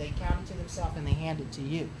back to you. They count it to themselves, and they hand it to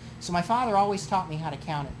you. So my father always taught me how to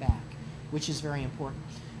count it back, which is very important.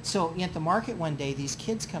 So at the market one day, these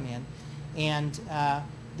kids come in, and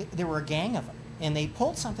there were a gang of them. And they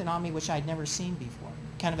pulled something on me which I'd never seen before,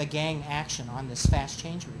 kind of a gang action on this fast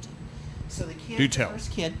change routine. So the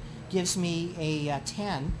first kid gives me a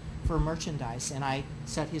 10 for merchandise, and I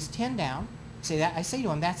set his 10 down. I say to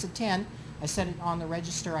him, that's a 10. I set it on the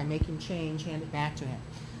register. I make him change, hand it back to him.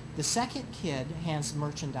 The second kid hands the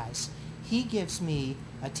merchandise. He gives me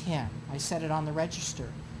a 10. I set it on the register.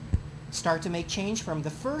 Start to make change for him. The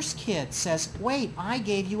first kid says, wait, I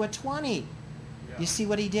gave you a 20. Yeah. You see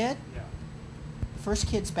what he did? Yeah. The first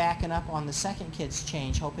kid's backing up on the second kid's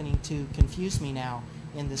change, hoping to confuse me now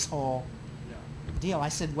in this whole deal. I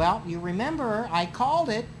said, well, you remember, I called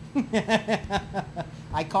it.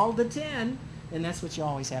 I called the 10. And that's what you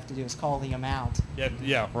always have to do, is call the amount.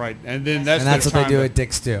 Yeah, right. And then And that's what they do at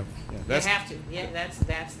Dick's too. Yeah, you have to. Yeah, that's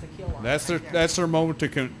the kill line. That's their moment to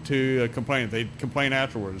complain. If they complain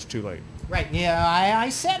afterwards, it's too late. Right. Yeah, I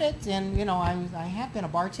said it, and I have been a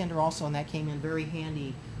bartender also, and that came in very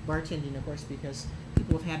handy, bartending, of course, because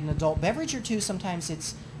people have had an adult beverage or two. Sometimes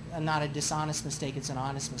it's not a dishonest mistake; it's an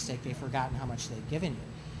honest mistake. They've forgotten how much they've given you.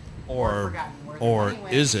 Or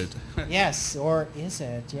is it? Yes, or is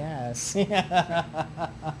it? Yes.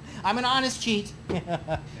 I'm an honest cheat. We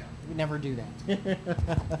never do that.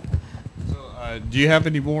 So, do you have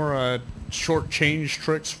any more short change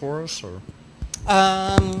tricks for us, or?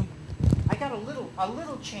 I got a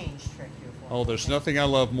little change trick here for you. Oh, there's nothing I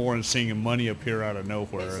love more than seeing money appear out of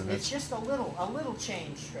nowhere. It's just a little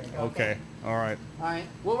change trick. Okay. All right. All right.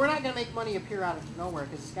 Well, we're not going to make money appear out of nowhere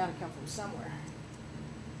because it's got to come from somewhere.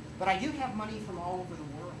 But I do have money from all over the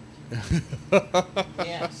world.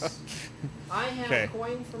 Yes. I have a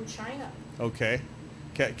coin from China. Okay.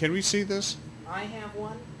 Can we see this? I have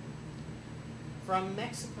one from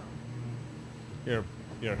Mexico. Here.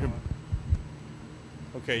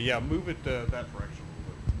 Okay, yeah, move it that direction.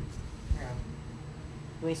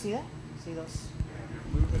 Do we see that? See those?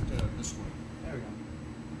 Move it this way. There we go.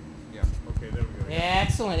 Yeah, okay, there we go.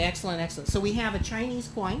 Excellent. So we have a Chinese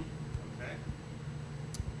coin. Okay.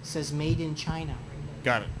 It says made in China.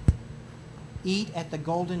 Got it. Eat at the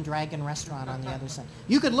Golden Dragon restaurant on the other side.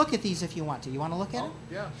 You could look at these if you want to. You want to look at it?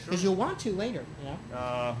 Yeah, sure. Because you'll want to later.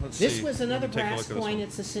 Let's see. This was another Let me take a brass look at coin.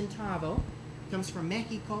 this It's a centavo. Comes from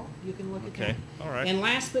Mexico. You can look at that. Okay, all right. And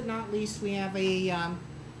last but not least, we have a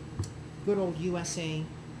good old USA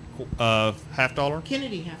 $50?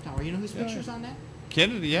 Kennedy $50. You know whose picture's on that?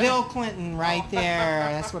 Kennedy, yeah. Bill Clinton, right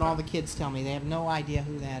there. That's what all the kids tell me. They have no idea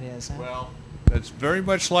who that is. Huh? Well, that's very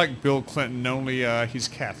much like Bill Clinton, only he's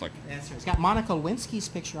Catholic. That's right. It's got Monica Lewinsky's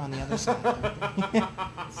picture on the other side.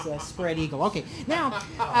 It's a spread eagle. Okay, now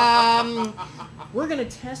we're going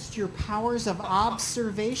to test your powers of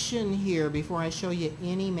observation here before I show you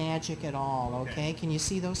any magic at all. Okay? Can you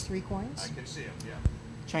see those three coins? I can see him, yeah.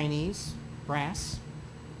 Chinese, brass.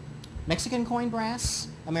 Mexican coin, brass.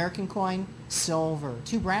 American coin, silver.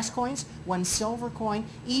 2 brass coins, 1 silver coin.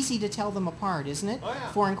 Easy to tell them apart, isn't it? Oh,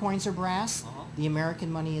 yeah. Foreign coins are brass. Uh-huh. The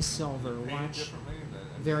American money is silver. Watch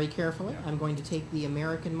very carefully. Yeah. I'm going to take the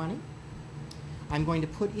American money. I'm going to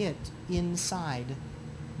put it inside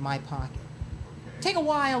my pocket. Okay. Take a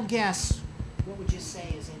wild guess. What would you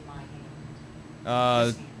say is in my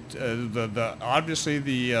hand? This hand. Obviously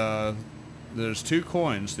there's 2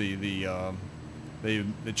 coins, the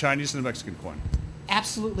Chinese and the Mexican coin.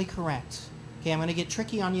 Absolutely correct. Okay, I'm going to get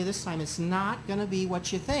tricky on you this time. It's not going to be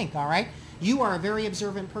what you think, all right? You are a very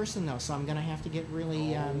observant person, though, so I'm going to have to get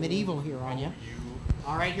really medieval here on you.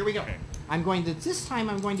 All right, here we go. Okay. This time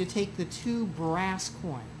I'm going to take the 2 brass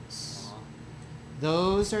coins.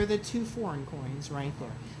 Those are the 2 foreign coins right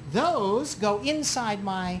there. Those go inside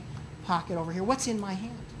my pocket over here. What's in my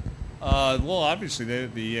hand? Well, obviously,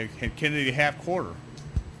 the Kennedy half quarter.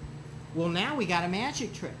 Well, now we got a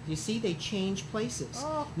magic trick. You see, they change places.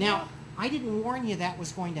 Now, I didn't warn you that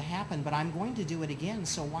was going to happen, but I'm going to do it again,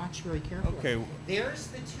 so watch very carefully. Okay. There's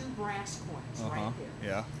the 2 brass coins right there.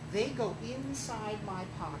 Yeah. They go inside my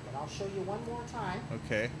pocket. I'll show you one more time.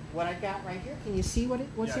 Okay. What I've got right here. Can you see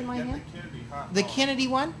what's in my hand? The Kennedy The Kennedy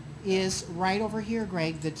one is right over here,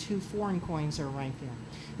 Greg. The 2 foreign coins are right there.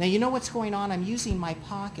 Now, you know what's going on? I'm using my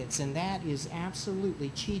pockets, and that is absolutely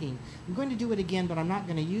cheating. I'm going to do it again, but I'm not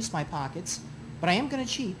going to use my pockets. But I am going to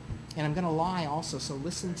cheat, and I'm going to lie also. So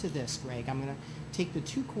listen to this, Greg. I'm going to take the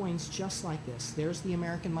 2 coins just like this. There's the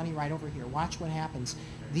American money right over here. Watch what happens.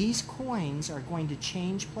 These coins are going to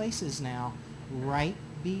change places now right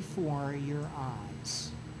before your eyes.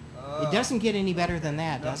 It doesn't get any better than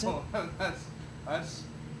that, does it?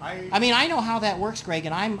 I mean, I know how that works, Greg,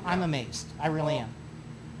 and I'm amazed. I really am.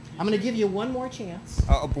 I'm going to give you one more chance.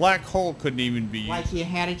 A black hole couldn't even be used. Like you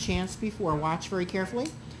had a chance before. Watch very carefully.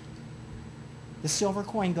 The silver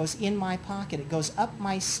coin goes in my pocket. It goes up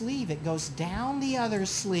my sleeve. It goes down the other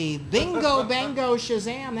sleeve. Bingo, bango,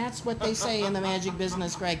 shazam. That's what they say in the magic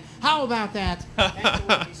business, Greg. How about that? That's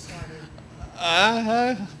where we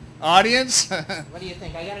started. Audience? What do you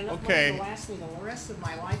think? I got enough money to last me the rest of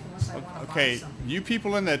my life unless I want to buy something. You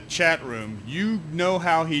people in the chat room, you know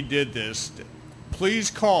how he did this.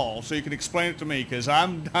 Please call so you can explain it to me, because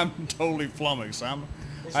I'm totally flummoxed.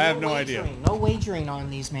 I have no idea. No wagering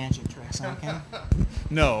on these magic tricks, okay?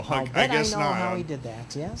 No, I guess I know not. how he did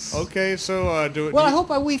that, yes. Okay, so do it. Well, I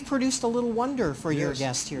hope we've produced a little wonder for your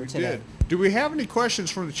guest here today. Do we have any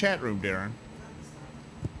questions from the chat room, Darren?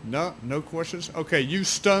 No questions? Okay, you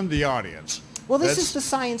stunned the audience. Well, this is the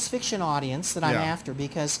science fiction audience that I'm after,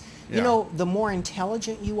 because, you know, the more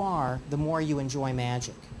intelligent you are, the more you enjoy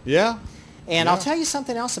magic. Yeah. And I'll tell you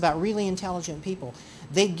something else about really intelligent people.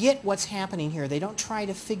 They get what's happening here. They don't try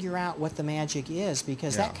to figure out what the magic is,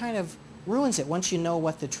 because that kind of ruins it once you know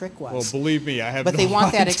what the trick was. Well, believe me, I have But no they want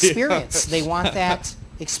idea. that experience. They want that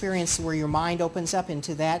experience where your mind opens up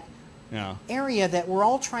into that area that we're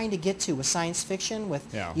all trying to get to with science fiction, with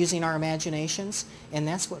using our imaginations, and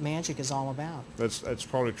that's what magic is all about. That's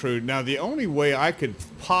probably true. Now, the only way I could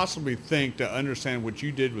possibly think to understand what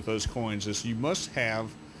you did with those coins is you must have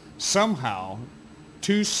somehow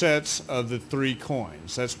 2 sets of the 3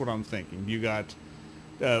 coins. That's what I'm thinking. You got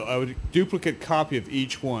a duplicate copy of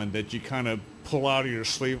each one that you kind of pull out of your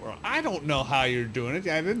sleeve. Or I don't know how you're doing it.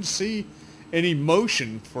 I didn't see any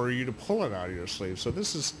motion for you to pull it out of your sleeve. So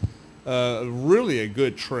this is really a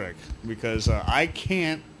good trick, because I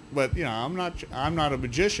can't. But you know, I'm not a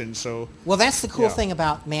magician, so. Well, that's the cool thing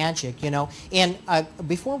about magic, you know. And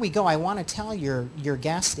before we go, I want to tell your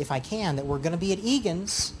guest, if I can, that we're going to be at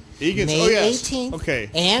Egan's. May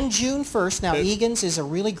 18th and June 1st. Now, Egan's is a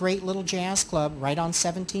really great little jazz club right on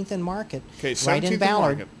 17th and Market, right in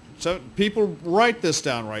Ballard. So people write this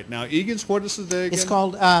down right now. Egan's, what is the day again? It's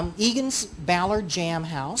called Egan's Ballard Jam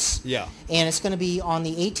House. Yeah. And it's going to be on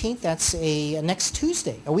the 18th. That's next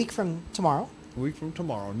Tuesday, a week from tomorrow.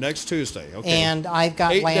 Next Tuesday. Okay. And I've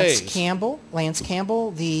got 8 Lance days. Campbell. Lance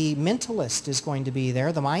Campbell, the mentalist, is going to be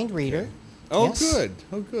there, the mind reader. Oh, yes. Good.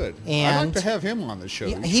 Oh, good. And I'd like to have him on the show.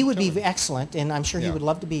 He would be excellent, and I'm sure he would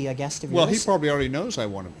love to be a guest of yours. Well, he probably already knows I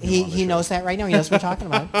want him on the He show. knows that right now. He knows what we're talking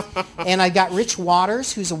about. And I've got Rich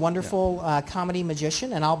Waters, who's a wonderful comedy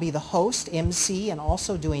magician, and I'll be the host, MC, and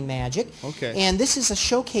also doing magic. Okay. And this is a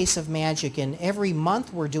showcase of magic, and every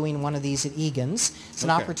month we're doing one of these at Egan's. It's an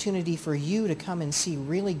opportunity for you to come and see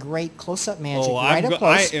really great close-up magic right up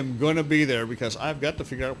close. I am going to be there, because I've got to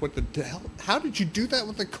figure out what the hell. How did you do that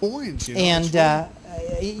with the coins? You know, and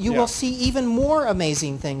you will see even more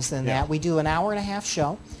amazing things than that. We do an hour-and-a-half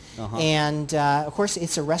show. And, of course,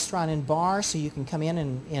 it's a restaurant and bar, so you can come in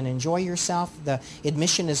and enjoy yourself. The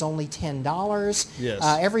admission is only $10. Yes.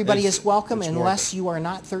 Everybody is welcome unless you are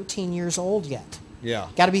not 13 years old yet. Yeah.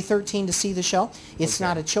 Got to be 13 to see the show. It's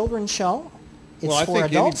not a children's show. It's I for think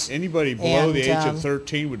adults. anybody below the age of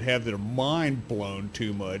 13 would have their mind blown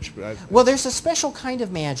too much. Well, there's a special kind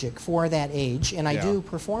of magic for that age, and I do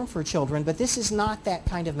perform for children, but this is not that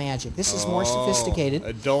kind of magic. This is more sophisticated.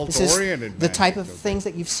 Adult-oriented the type of things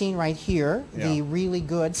that you've seen right here, the really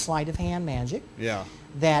good sleight of hand magic. Yeah.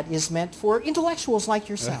 That is meant for intellectuals like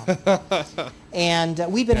yourself. And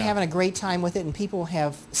we've been having a great time with it, and people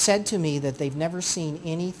have said to me that they've never seen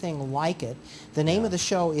anything like it. The name of the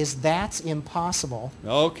show is That's Impossible.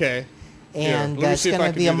 Okay. And that's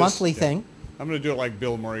going to be a monthly thing. I'm going to do it like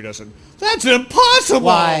Bill Murray does it. That's impossible!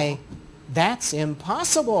 Why, that's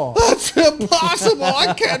impossible. That's impossible!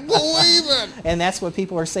 I can't believe it! And that's what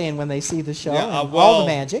people are saying when they see the show. Yeah, and all the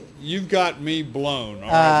magic. You've got me blown. All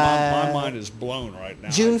right, my mind is blown right now.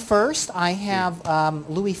 June 1st, I have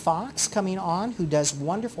Louis Fox coming on, who does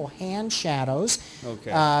wonderful hand shadows.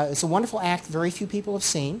 Okay. It's a wonderful act very few people have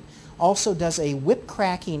seen. Also does a whip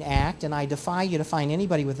cracking act, and I defy you to find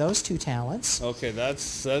anybody with those two talents. Okay,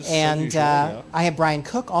 that's And unusual, yeah. I have Brian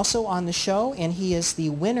Cook also on the show, and he is the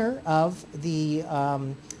winner of the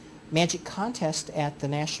Magic Contest at the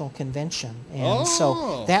National Convention. And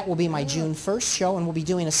so that will be my June 1st show, and we'll be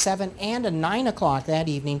doing a 7 and a 9 o'clock that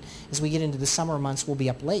evening. As we get into the summer months, we'll be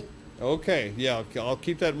up late. Okay, yeah, I'll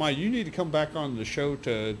keep that in mind. You need to come back on the show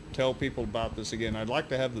to tell people about this again. I'd like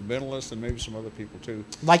to have the mentalist and maybe some other people too.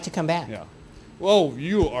 Like to come back. Yeah. Well,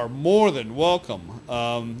 you are more than welcome.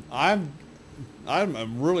 I'm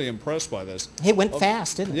really impressed by this. It went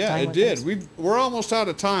fast, didn't it? Yeah, Time it went did. fast. We're almost out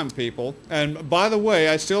of time, people. And by the way,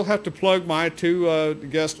 I still have to plug my two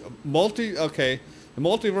guests. The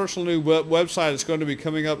Multiversal New website is going to be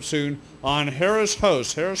coming up soon on Harris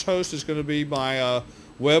Host. Harris Host is going to be my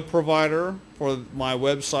web provider for my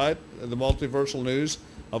website, the Multiversal News.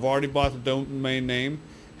 I've already bought the domain name.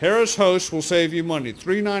 Harris Host will save you money,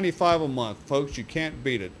 $3.95 a month, folks. You can't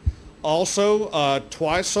beat it. Also,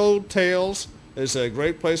 Twice Sold Tales is a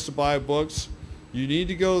great place to buy books. You need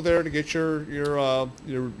to go there to get your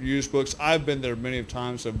used books. I've been there many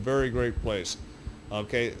times. A very great place.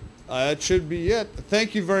 Okay, that should be it.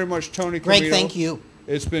 Thank you very much, Tony Camino. Greg, thank you.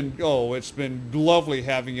 It's been lovely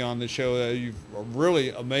having you on the show. You've really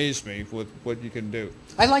amazed me with what you can do.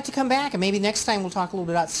 I'd like to come back, and maybe next time we'll talk a little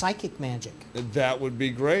bit about psychic magic. That would be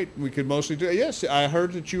great. We could mostly do it. Yes, I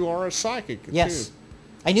heard that you are a psychic, Yes. too.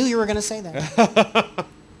 I knew you were going to say that.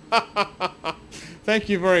 Thank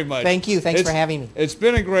you very much. Thank you. Thanks for having me. It's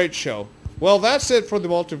been a great show. Well, that's it for the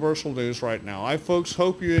Multiversal News right now. I, folks,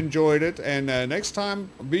 hope you enjoyed it. And next time,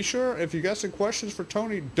 be sure, if you got some questions for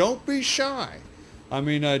Tony, don't be shy. I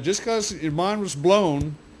mean, just because your mind was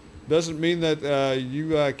blown doesn't mean that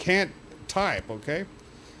you can't type, okay?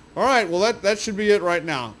 All right, well, that should be it right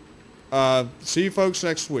now. See you folks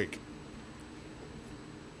next week.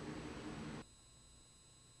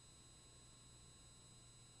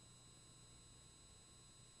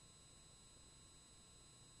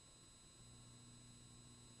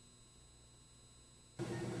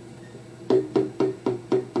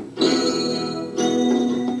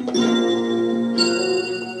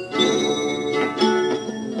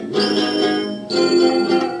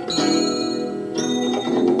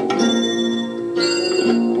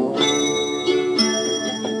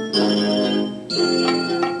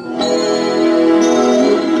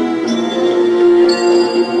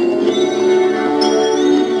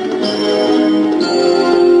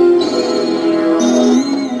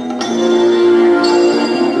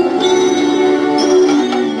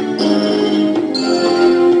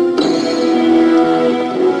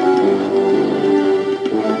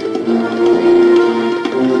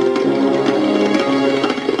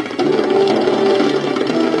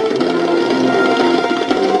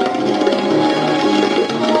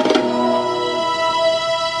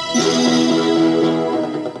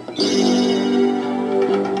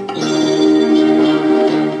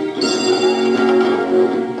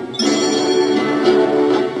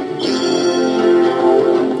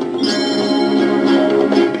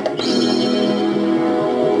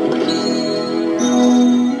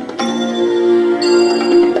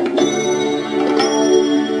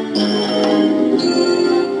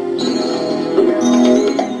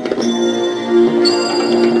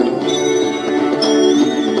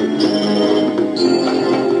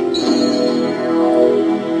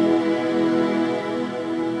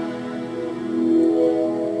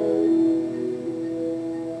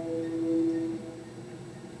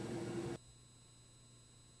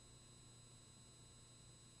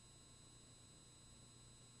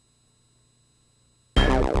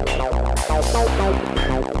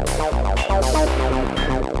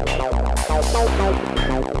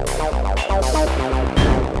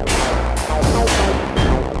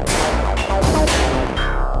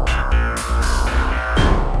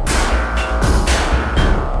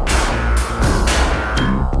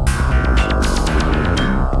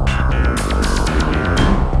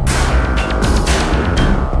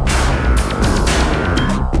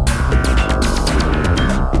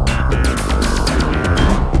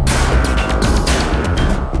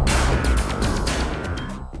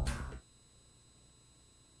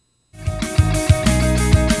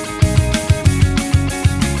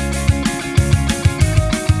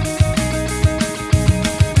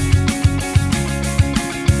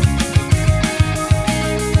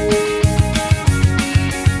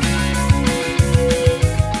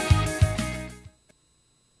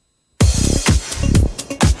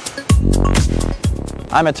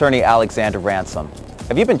 I'm attorney Alexander Ransom.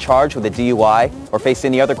 Have you been charged with a DUI or faced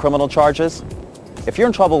any other criminal charges? If you're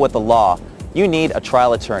in trouble with the law, you need a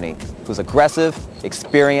trial attorney who's aggressive,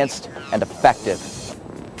 experienced, and effective.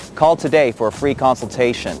 Call today for a free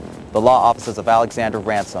consultation. The law offices of Alexander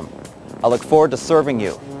Ransom. I look forward to serving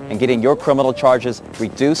you and getting your criminal charges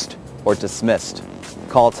reduced or dismissed.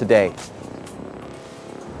 Call today.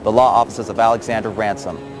 The law offices of Alexander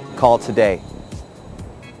Ransom. Call today.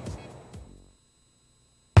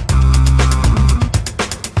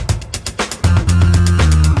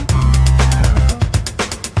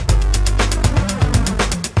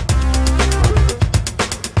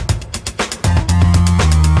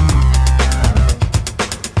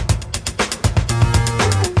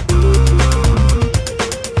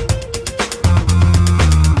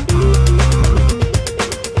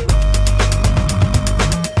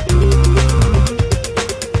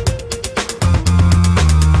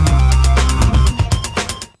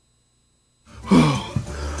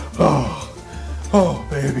 Oh,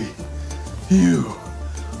 baby, you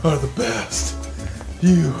are the best.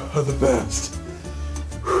 You are the best.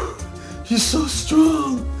 You're so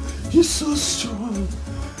strong. You're so strong.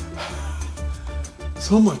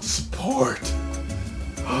 So much support.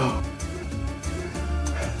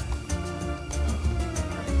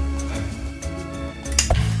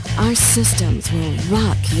 Our systems will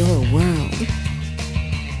rock your world.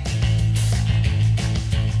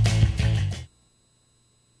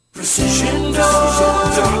 Precision Door,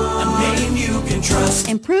 a name you can trust.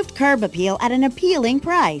 Improved curb appeal at an appealing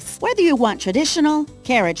price. Whether you want traditional,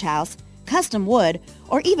 carriage house, custom wood,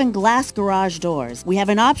 or even glass garage doors, we have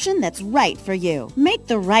an option that's right for you. Make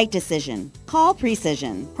the right decision. Call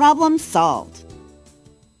Precision. Problem solved.